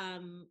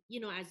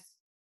 as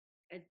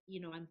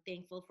I'm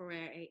thankful for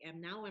where I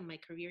am now. When my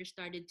career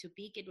started to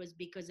peak, it was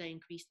because I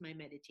increased my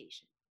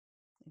meditation.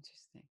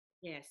 Interesting.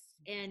 Yes.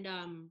 And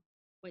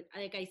but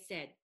like I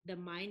said, the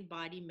mind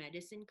body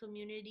medicine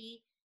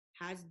community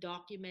has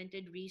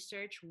documented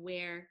research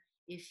where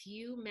if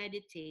you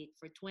meditate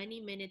for 20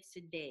 minutes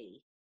a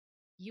day,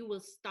 you will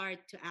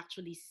start to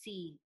actually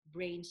see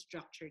brain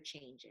structure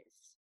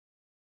changes,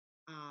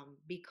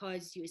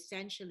 because you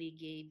essentially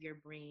gave your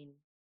brain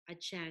a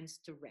chance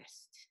to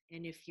rest.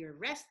 And if you're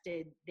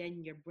rested,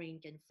 then your brain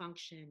can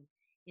function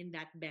in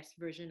that best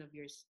version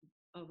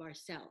of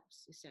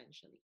ourselves,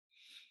 essentially.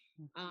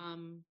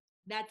 um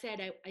that said,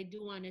 I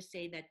do want to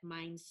say that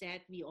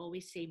mindset, we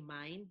always say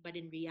mind, but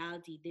in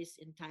reality this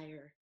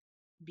entire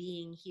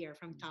being here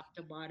from top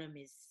to bottom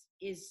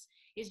is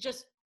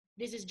just,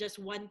 this is just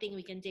one thing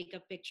we can take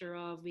a picture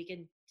of. We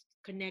can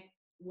connect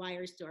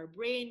wires to our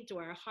brain, to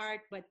our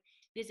heart, but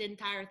this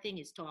entire thing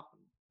is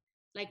talking.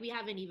 Like, we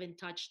haven't even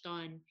touched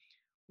on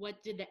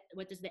what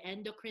does the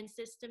endocrine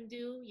system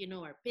do,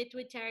 our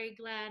pituitary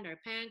gland, our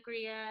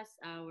pancreas,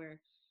 our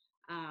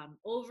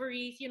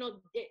ovaries,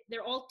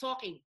 they're all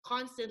talking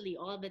constantly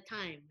all the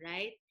time,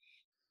 right?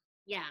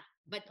 Yeah.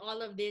 But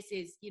all of this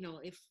is,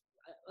 if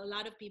a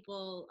lot of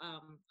people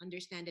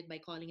understand it by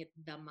calling it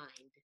the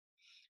mind,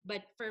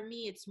 but for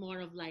me it's more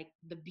of like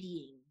the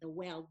being, the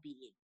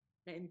well-being,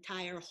 the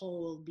entire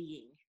whole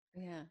being,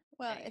 Yeah.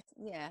 Well, right? it's,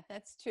 yeah,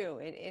 that's true.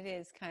 It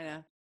is kind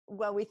of,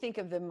 well, we think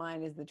of the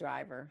mind as the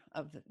driver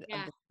of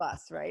Yeah. the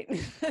bus, right?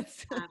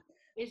 That's-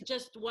 It's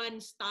just one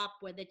stop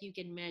that you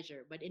can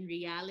measure, but in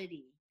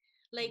reality,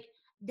 like,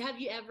 have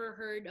you ever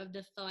heard of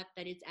the thought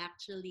that it's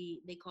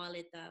actually, they call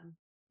it that,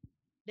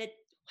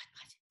 what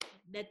was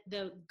it, that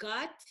the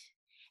gut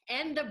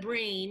and the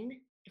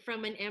brain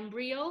from an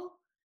embryo,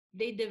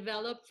 they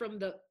develop from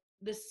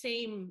the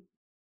same,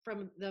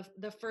 from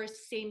the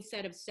first same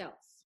set of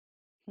cells.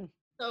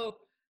 So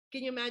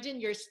can you imagine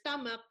your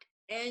stomach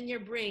and your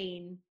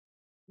brain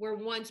were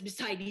once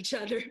beside each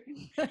other?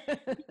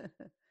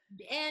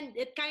 And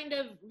it kind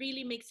of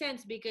really makes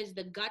sense because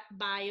the gut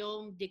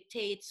biome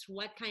dictates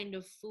what kind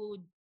of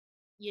food,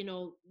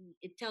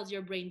 it tells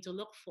your brain to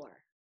look for.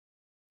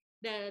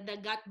 The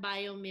gut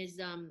biome is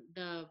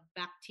the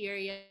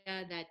bacteria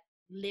that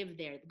live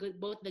there,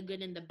 both the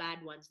good and the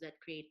bad ones that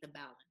create the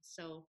balance.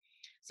 So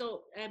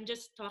I'm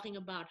just talking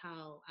about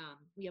how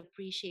we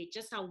appreciate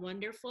just how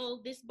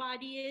wonderful this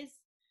body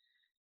is,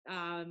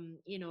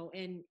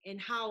 and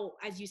how,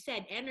 as you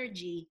said,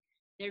 energy,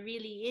 there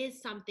really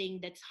is something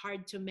that's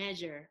hard to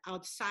measure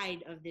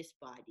outside of this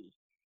body.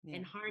 Yeah.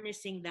 And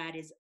harnessing that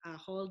is a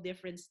whole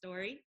different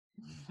story.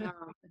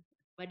 Um,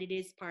 but it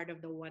is part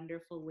of the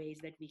wonderful ways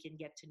that we can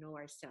get to know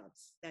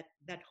ourselves.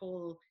 That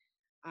whole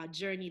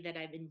journey that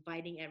I'm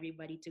inviting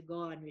everybody to go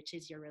on, which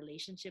is your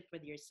relationship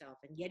with yourself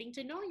and getting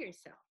to know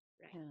yourself,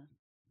 right?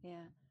 Yeah.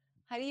 Yeah.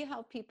 How do you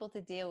help people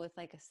to deal with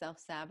like a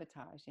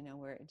self-sabotage?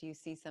 Where do you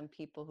see some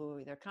people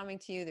who they're coming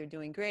to you, they're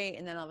doing great,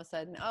 and then all of a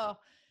sudden, oh,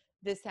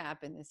 this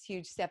happened, this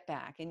huge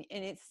setback. And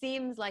it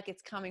seems like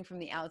it's coming from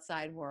the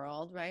outside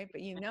world, right?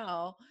 But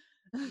Yeah,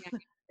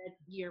 that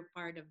you're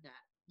part of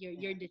that. Your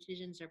yeah.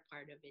 decisions are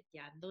part of it.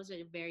 Yeah, those are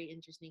very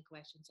interesting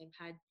questions.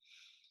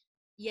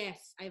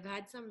 I've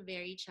had some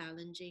very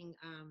challenging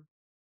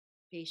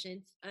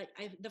patients.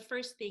 The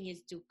first thing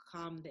is to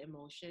calm the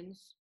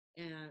emotions,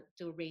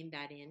 to rein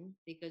that in,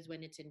 because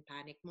when it's in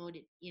panic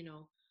mode,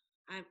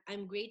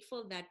 I'm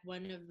grateful that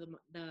one of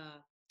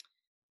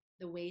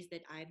the ways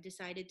that I've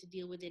decided to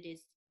deal with it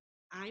is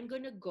I'm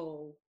gonna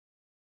go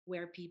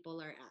where people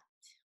are at.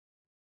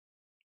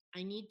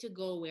 I need to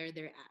go where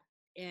they're at.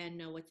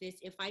 And with this,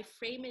 if I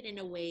frame it in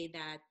a way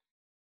that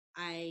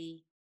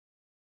I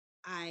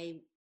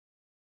I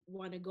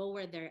want to go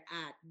where they're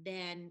at,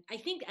 then I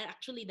think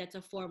actually that's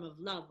a form of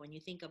love when you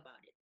think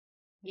about it.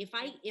 If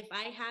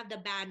I have the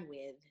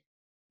bandwidth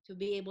to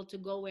be able to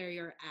go where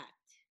you're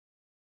at,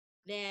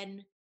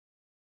 then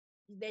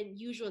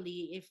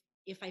usually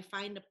if I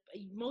find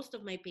most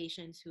of my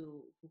patients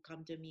who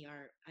come to me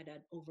are at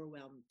an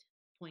overwhelmed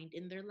point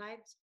in their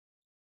lives.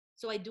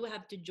 So I do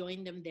have to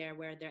join them there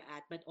where they're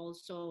at, but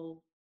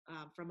also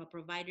from a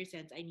provider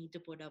sense, I need to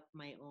put up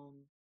my own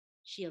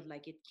shield.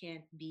 Like it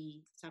can't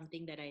be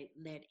something that I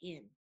let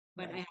in,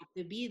 but I Right. have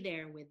to be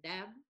there with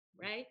them,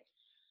 right?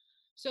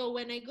 So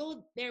when I go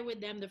there with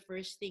them, the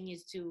first thing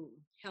is to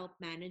help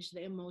manage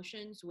the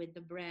emotions with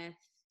the breath,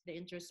 the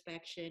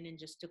introspection, and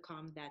just to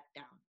calm that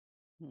down.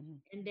 Hmm.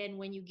 And then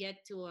when you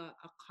get to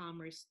a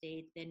calmer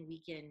state, then we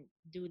can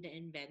do the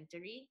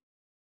inventory,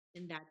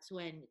 and that's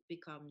when it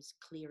becomes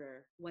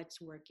clearer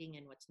what's working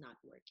and what's not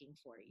working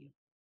for you.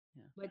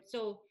 Yeah. But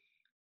so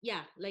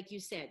yeah, like you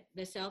said,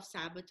 the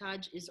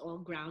self-sabotage is all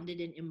grounded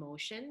in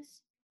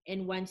emotions.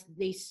 And once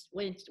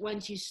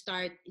you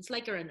start, it's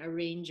like you're an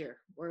arranger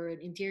or an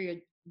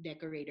interior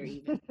decorator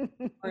even,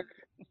 or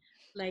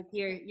like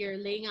you're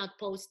laying out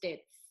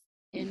post-its,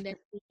 and then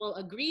people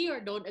agree or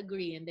don't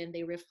agree, and then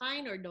they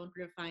refine or don't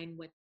refine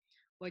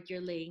what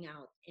you're laying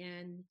out,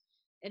 and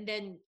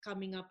then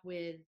coming up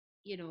with,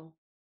 you know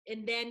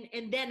and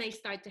then I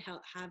start to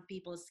have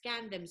people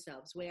scan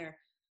themselves, where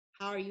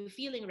how are you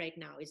feeling right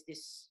now?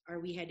 Are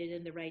we headed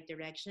in the right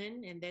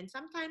direction? And then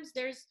sometimes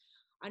there's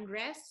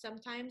unrest,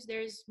 sometimes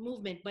there's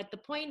movement, but the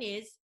point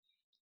is,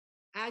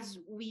 as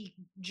we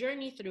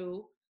journey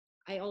through,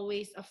 I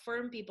always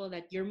affirm people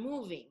that you're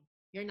moving,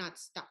 you're not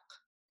stuck.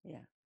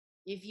 Yeah.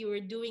 If you were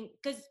doing,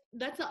 because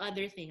that's the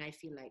other thing I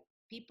feel like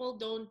people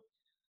don't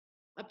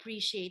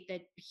appreciate,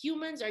 that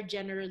humans are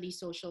generally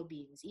social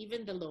beings,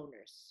 even the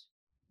loners.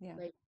 Yeah.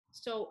 Like,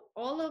 so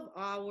all of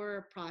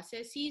our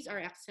processes are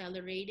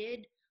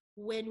accelerated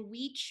when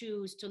we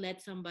choose to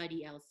let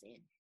somebody else in.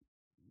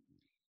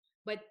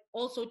 But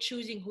also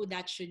choosing who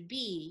that should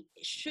be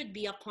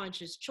a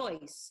conscious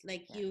choice.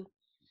 Yeah.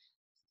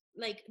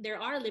 Like there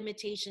are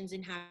limitations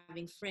in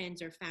having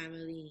friends or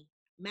family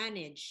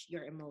manage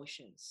your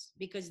emotions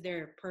because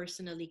they're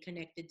personally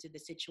connected to the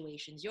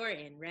situations you're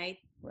in, right?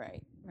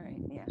 Right. Right.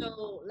 Yeah.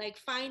 So like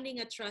finding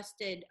a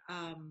trusted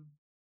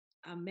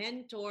a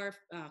mentor,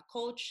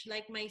 coach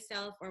like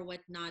myself or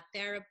whatnot,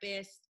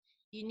 therapist,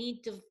 you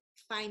need to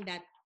find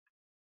that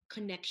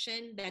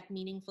connection, that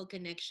meaningful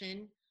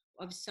connection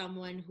of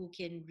someone who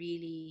can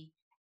really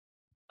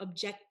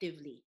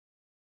objectively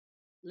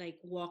like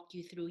walk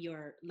you through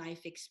your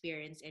life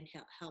experience and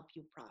help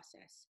you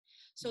process.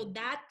 So Yeah.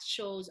 that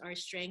shows our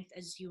strength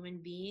as human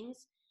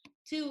beings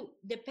to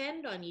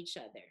depend on each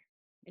other.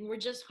 And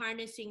we're just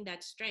harnessing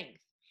that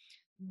strength.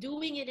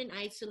 Doing it in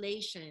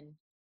isolation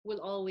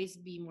will always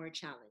be more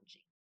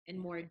challenging and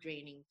Yeah. more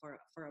draining for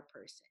a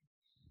person.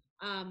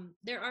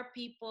 There are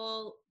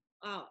people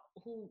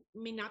who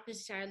may not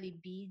necessarily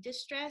be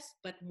distressed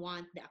but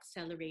want the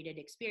accelerated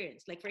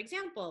experience. Like, for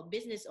example,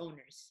 business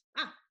owners.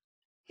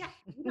 Yeah,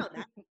 you know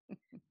that.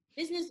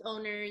 Business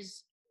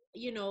owners,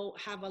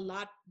 have a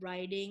lot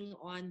riding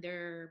on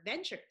their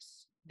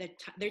ventures.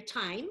 Their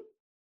time,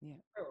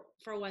 Yeah.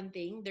 for one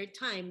thing,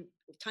 time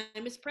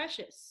is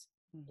precious.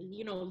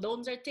 Hmm.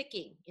 Loans are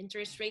ticking,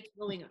 interest rates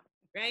going up,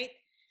 right?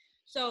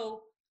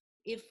 So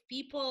if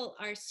people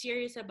are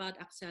serious about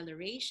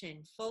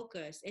acceleration,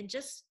 focus, and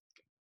just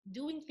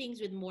doing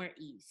things with more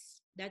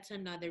ease, that's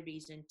another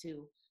reason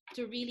to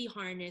really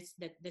harness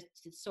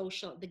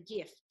the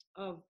gift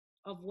of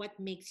what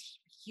makes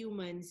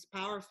humans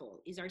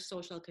powerful is our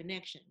social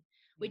connection,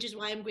 Yeah. which is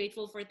why I'm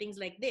grateful for things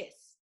like this,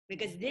 Yeah.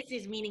 because this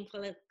is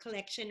meaningful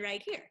collection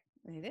right here.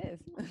 It is.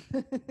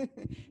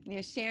 And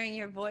you're sharing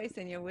your voice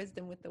and your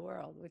wisdom with the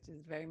world, which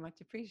is very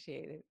much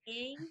appreciated.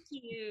 Thank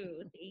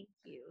you. Thank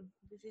you.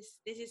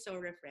 This is so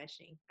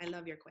refreshing. I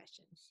love your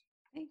questions.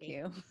 Thank Thank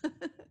you.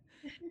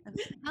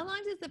 How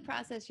long does the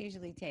process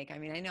usually take? I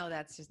mean, I know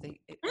that's just a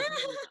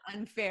really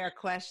unfair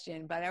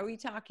question, but are we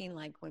talking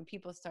like when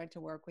people start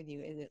to work with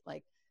you, is it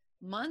like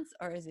months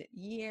or is it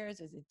years?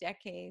 Is it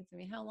decades? I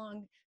mean, how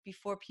long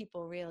before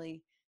people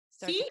really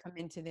start to See? come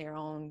into their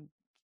own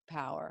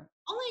power?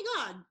 Oh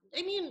my God.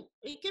 I mean,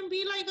 it can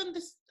be like on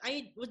this.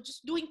 I was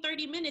just doing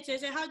 30 minutes. I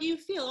said, how do you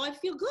feel? Oh, I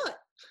feel good.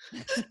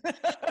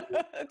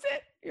 That's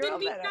it. It You're can all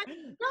be better. that.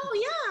 Oh,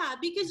 yeah,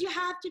 because you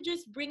have to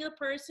just bring a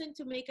person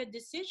to make a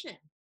decision.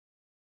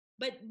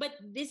 But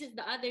this is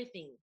the other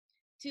thing.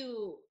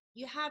 To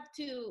you have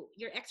to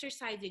you're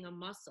exercising a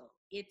muscle.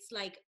 It's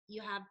like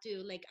you have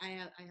to like I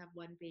have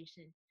one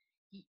patient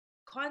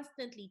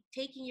constantly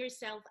taking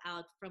yourself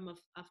out from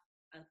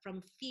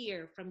from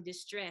fear, from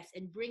distress,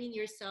 and bringing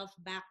yourself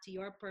back to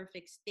your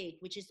perfect state,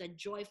 which is a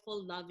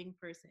joyful, loving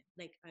person.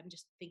 Like I'm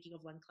just thinking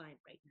of one client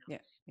right now.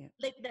 Yeah. Yeah.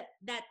 Like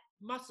that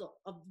muscle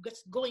of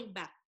just going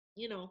back.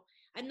 You know,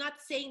 I'm not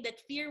saying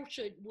that fear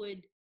should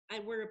would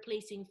and we're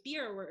replacing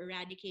fear or we're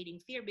eradicating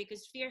fear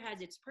because fear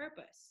has its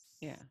purpose.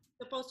 Yeah.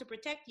 It's supposed to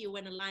protect you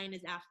when a lion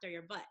is after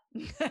your butt.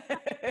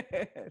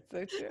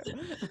 So true.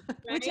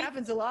 Which Right?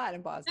 happens a lot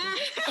in Boston.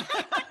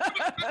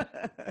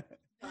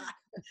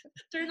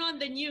 Turn on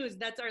the news.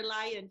 That's our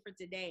lion for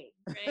today,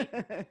 right?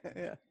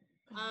 Yeah.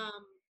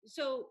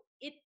 So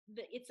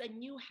it's a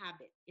new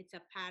habit. It's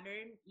a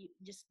pattern.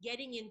 Just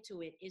getting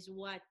into it is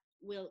what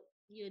will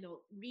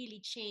really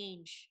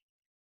change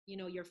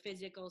your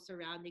physical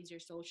surroundings, your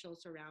social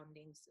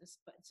surroundings.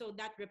 So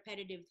that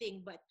repetitive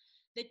thing, but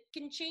that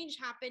can change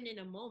happen in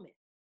a moment.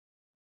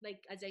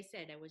 Like as I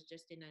said, I was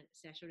just in a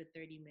session of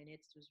 30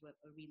 minutes. It was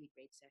a really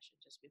great session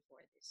just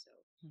before this. So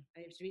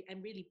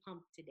I'm really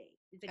pumped today.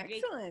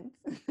 Excellent.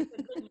 It's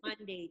a good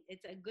Monday.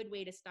 It's a good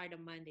way to start a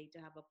Monday to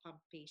have a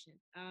pumped patient.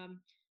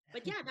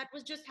 But yeah, that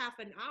was just half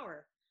an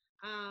hour.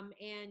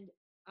 And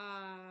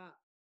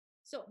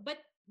so but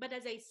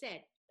as I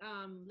said,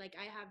 like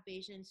I have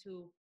patients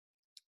who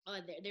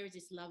there was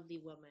this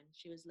lovely woman.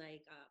 She was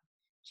like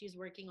she's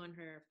working on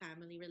her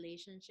family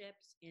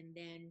relationships, and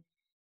then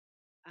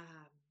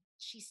um,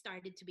 she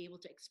started to be able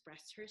to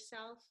express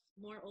herself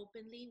more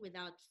openly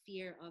without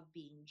fear of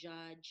being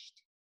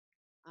judged.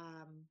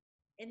 um,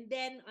 and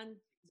then on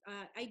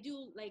I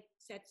do like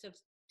sets of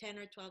 10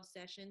 or 12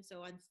 sessions.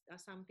 So on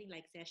something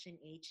like session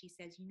 8, she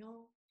says,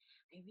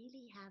 I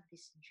really have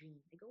this dream.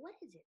 I go, what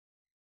is it?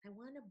 I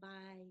want to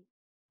buy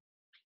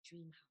my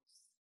dream house.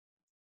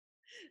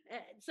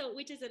 So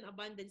which is an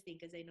abundance thing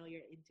because I know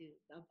you're into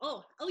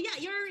yeah,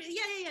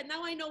 yeah.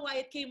 Now I know why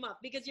it came up,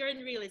 because you're in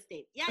real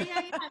estate. Yeah.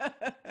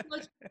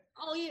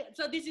 Oh yeah,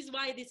 so this is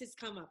why this has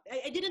come up.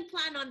 I didn't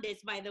plan on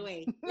this, by the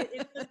way.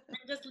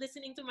 I'm just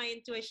listening to my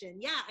intuition.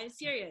 Yeah, I'm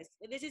serious.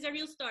 This is a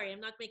real story. I'm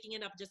not making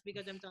it up just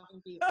because I'm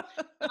talking to you.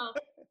 So,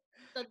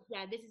 so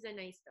yeah, this is a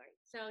nice story.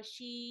 So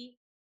she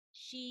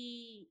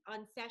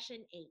on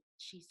session 8,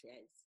 she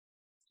says,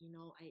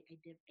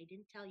 I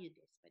didn't tell you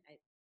this, but I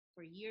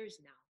for years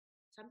now,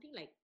 something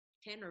like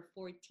 10 or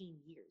 14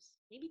 years,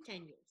 maybe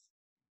 10 years,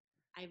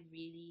 I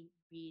really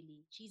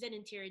she's an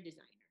interior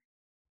designer.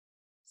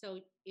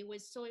 So it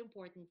was so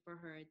important for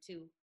her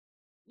to,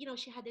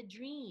 she had a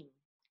dream.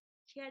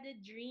 She had a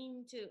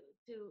dream to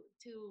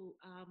to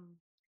um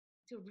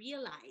to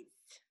realize.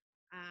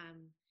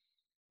 Um,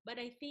 but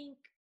I think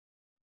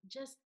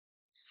just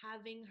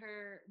having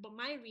her, but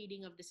my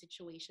reading of the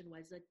situation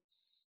was that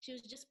she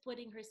was just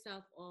putting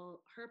herself,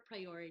 all her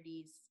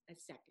priorities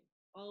as second,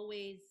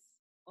 always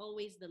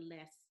always the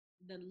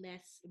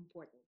less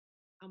important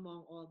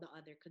among all the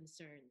other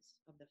concerns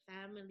of the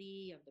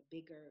family, of the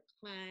bigger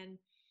clan.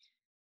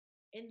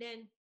 And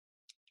then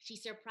she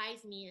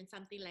surprised me, and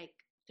something like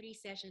 3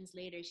 sessions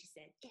later she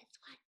said, guess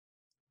what,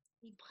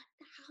 we bought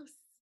the house.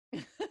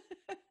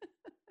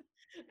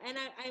 And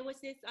I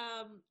was this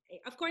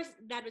of course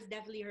that was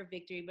definitely her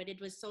victory, but it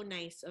was so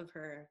nice of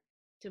her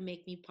to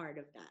make me part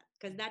of that,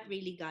 because that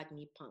really got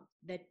me pumped,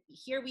 that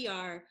here we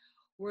are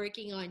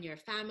working on your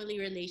family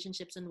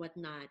relationships and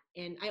whatnot.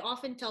 And I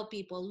often tell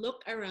people,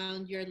 look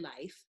around your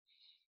life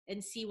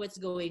and see what's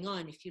going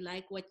on. If you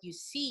like what you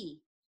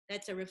see,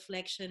 that's a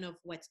reflection of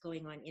what's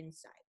going on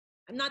inside.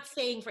 I'm not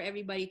saying for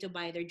everybody to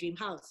buy their dream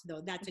house,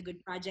 though that's a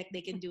good project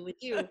they can do with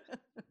you,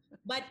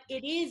 but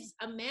it is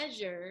a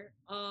measure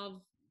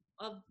of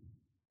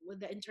with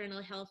the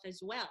internal health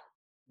as well.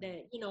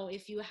 That,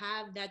 if you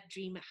have that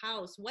dream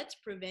house, what's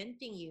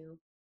preventing you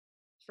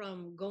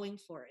from going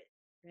for it,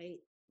 right?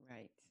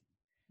 Right.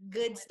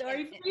 Good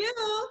story for you.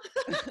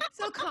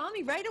 So call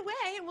me right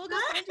away and we'll go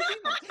find your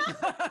dream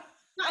house.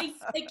 No,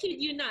 I kid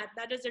you not.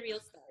 That is a real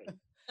story.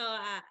 So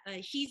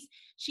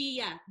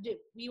yeah.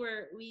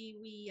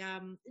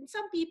 And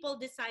some people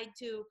decide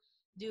to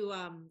do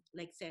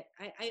like said,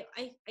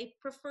 I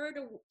prefer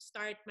to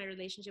start my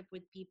relationship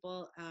with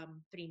people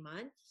 3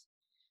 months,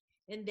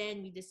 and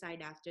then we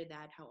decide after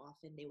that how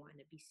often they want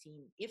to be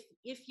seen.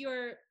 If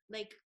you're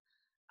like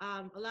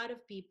a lot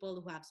of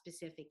people who have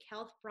specific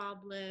health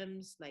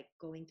problems, like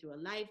going through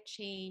a life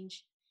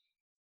change,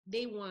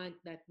 they want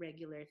that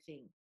regular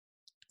thing.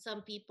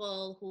 Some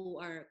people who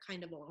are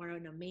kind of are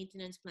on a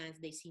maintenance plans,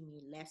 they see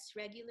me less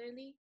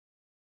regularly.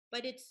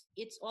 But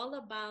it's all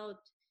about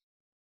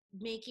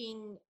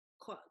making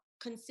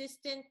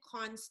consistent,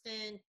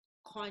 constant,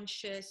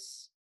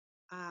 conscious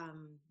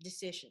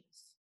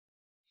decisions.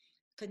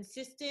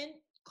 Consistent,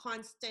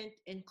 constant,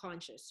 and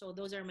conscious. So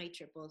those are my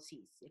triple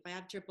C's. If I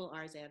have triple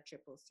R's, I have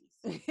triple C's.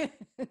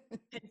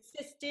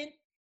 Consistent,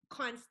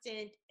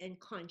 constant, and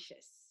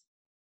conscious.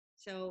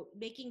 So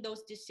making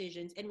those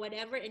decisions and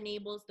whatever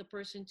enables the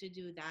person to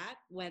do that,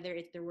 whether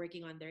it's they're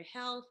working on their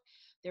health,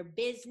 their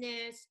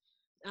business,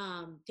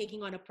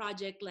 taking on a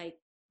project like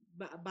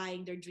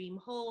buying their dream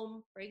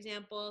home, for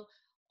example,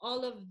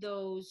 all of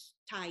those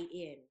tie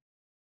in.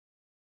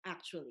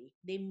 Actually,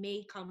 they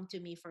may come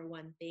to me for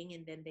one thing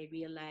and then they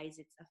realize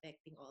it's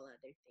affecting all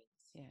other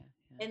things. Yeah,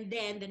 yeah. And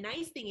then the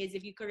nice thing is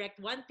if you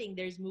correct one thing,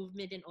 there's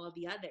movement in all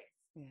the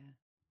others. Yeah.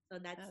 So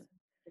that's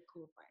the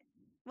cool part.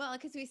 Well,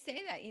 because we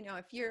say that,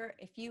 if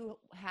you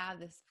have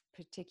this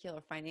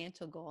particular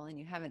financial goal and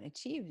you haven't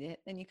achieved it,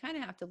 then you kind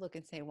of have to look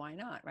and say, why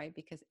not, right?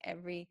 Because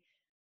every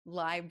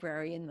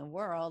library in the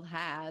world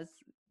has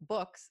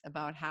books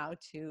about how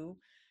to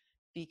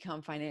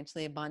become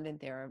financially abundant.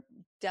 There are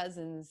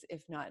dozens,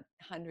 if not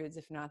hundreds,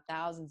 if not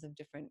thousands of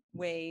different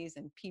ways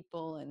and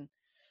people and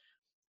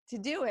to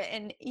do it.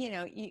 And,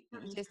 you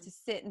just to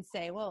sit and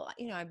say, well,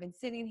 I've been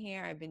sitting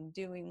here, I've been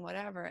doing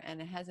whatever,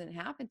 and it hasn't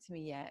happened to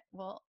me yet.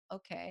 Well,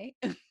 okay.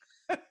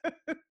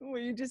 Were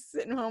you just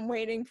sitting home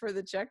waiting for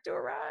the check to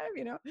arrive,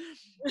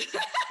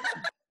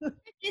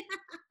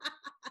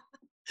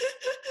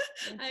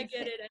 I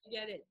get it.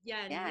 Yeah.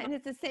 Yeah. No. And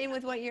it's the same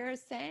with what you're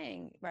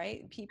saying,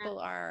 right?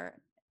 People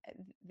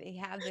they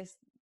have this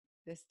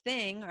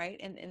thing, right?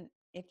 And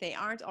if they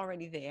aren't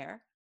already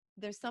there,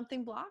 there's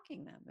something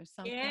blocking them. There's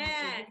something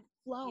Yes.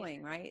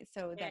 flowing, right?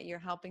 So that you're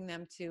helping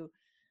them to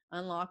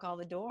unlock all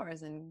the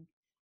doors and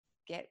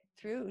get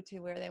through to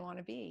where they want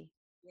to be.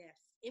 Yes.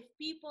 If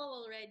people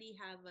already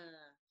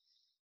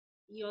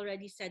you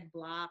already said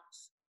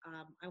blocks.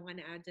 I want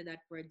to add to that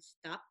word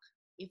stuck.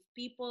 If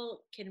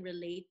people can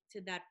relate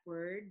to that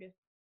word,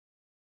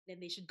 then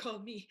they should call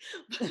me.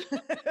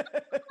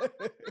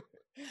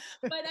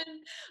 but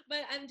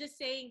I'm just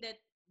saying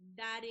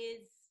that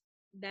is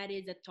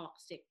a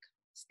toxic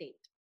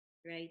state,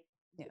 right?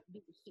 Yeah.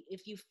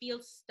 If you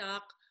feel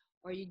stuck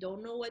or you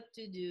don't know what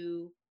to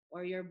do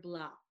or you're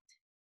blocked,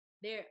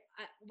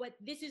 what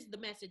this is the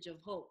message of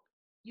hope.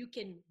 You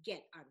can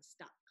get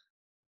unstuck.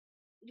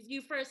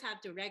 You first have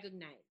to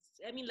recognize.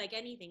 I mean, like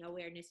anything,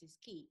 awareness is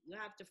key. You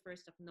have to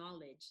first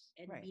acknowledge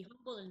and be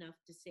humble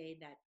enough to say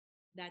that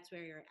that's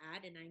where you're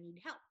at and I need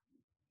help.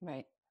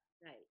 Right.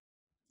 Right.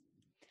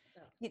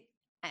 So.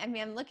 I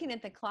mean, I'm looking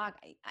at the clock.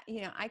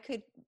 I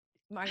could,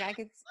 Marg, I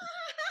could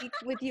speak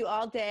with you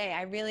all day.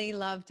 I really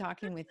love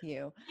talking with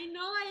you. I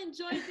know I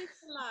enjoy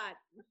this a lot.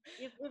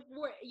 If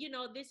we're,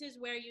 this is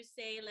where you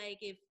say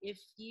like, if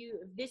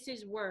this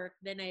is work,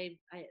 then I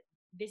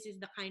this is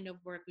the kind of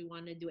work we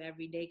want to do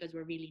every day because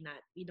we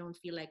don't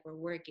feel like we're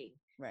working.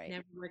 Right.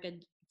 Never work a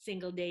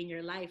single day in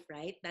your life,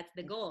 right? That's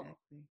the goal.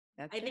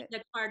 Exactly. I think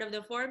that's part of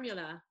the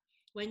formula.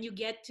 When you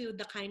get to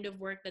the kind of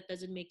work that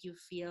doesn't make you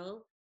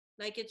feel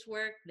like it's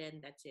work, then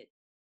that's it.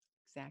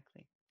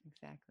 Exactly.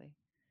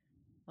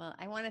 Well,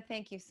 I want to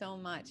thank you so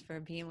much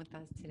for being with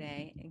us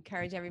today.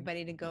 Encourage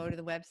everybody to go to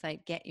the website,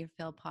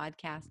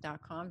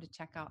 getyourfillpodcast.com, to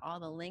check out all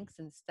the links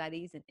and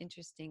studies and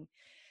interesting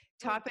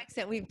topics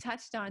that we've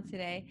touched on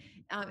today.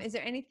 Is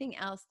there anything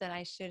else that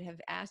I should have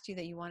asked you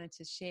that you wanted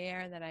to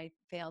share that I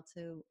failed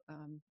to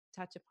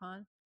touch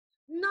upon?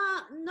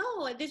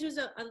 No, this was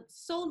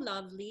so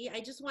lovely. I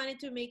just wanted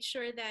to make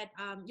sure that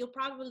you'll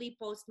probably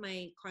post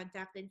my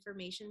contact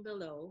information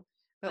below.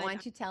 But why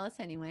don't you tell us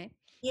anyway?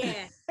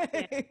 Yeah,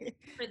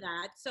 for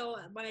that. So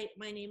my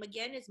name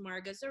again is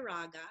Marga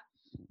Zaraga.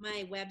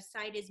 My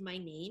website is my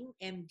name,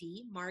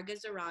 MD,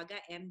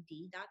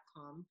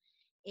 margazaragaMD.com.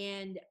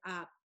 And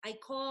I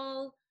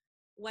call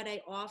what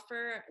I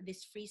offer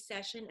this free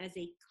session as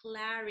a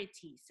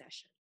clarity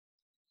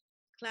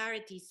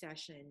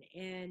session.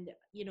 And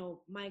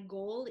my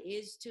goal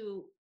is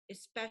to,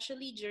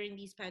 especially during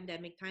these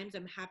pandemic times,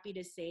 I'm happy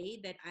to say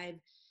that I've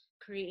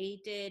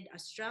created a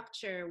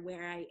structure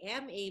where I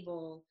am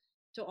able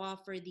to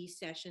offer these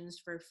sessions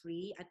for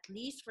free, at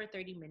least for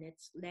 30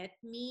 minutes. Let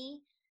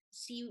me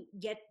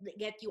get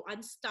you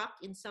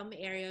unstuck in some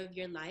area of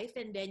your life,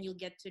 and then you'll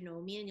get to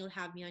know me and you'll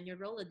have me on your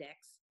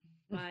Rolodex.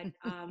 But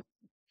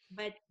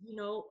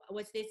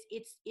what's this?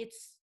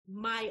 It's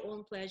my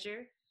own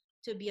pleasure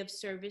to be of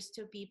service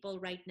to people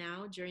right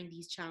now during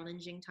these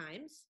challenging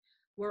times.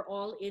 We're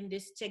all in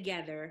this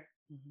together.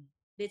 Mm-hmm.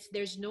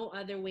 There's no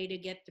other way to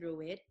get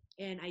through it.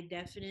 And I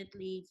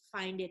definitely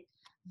find it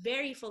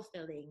very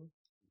fulfilling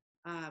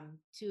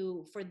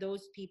for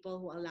those people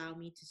who allow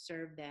me to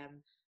serve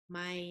them.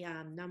 My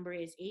number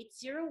is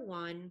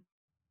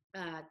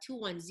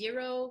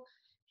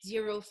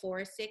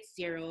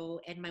 801-210-0460,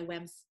 and my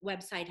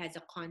website has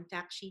a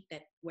contact sheet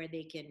where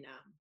they can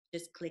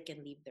just click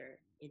and leave their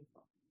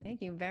info.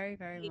 Thank you very,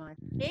 very much.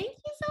 Thank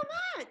you so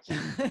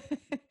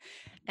much.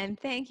 And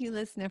thank you,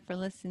 listener, for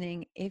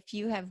listening. If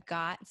you have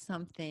got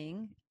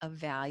something of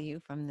value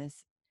from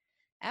this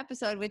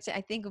episode, which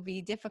I think will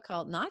be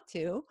difficult not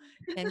to,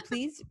 then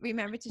please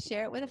remember to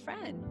share it with a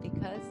friend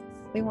because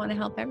we want to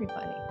help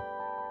everybody.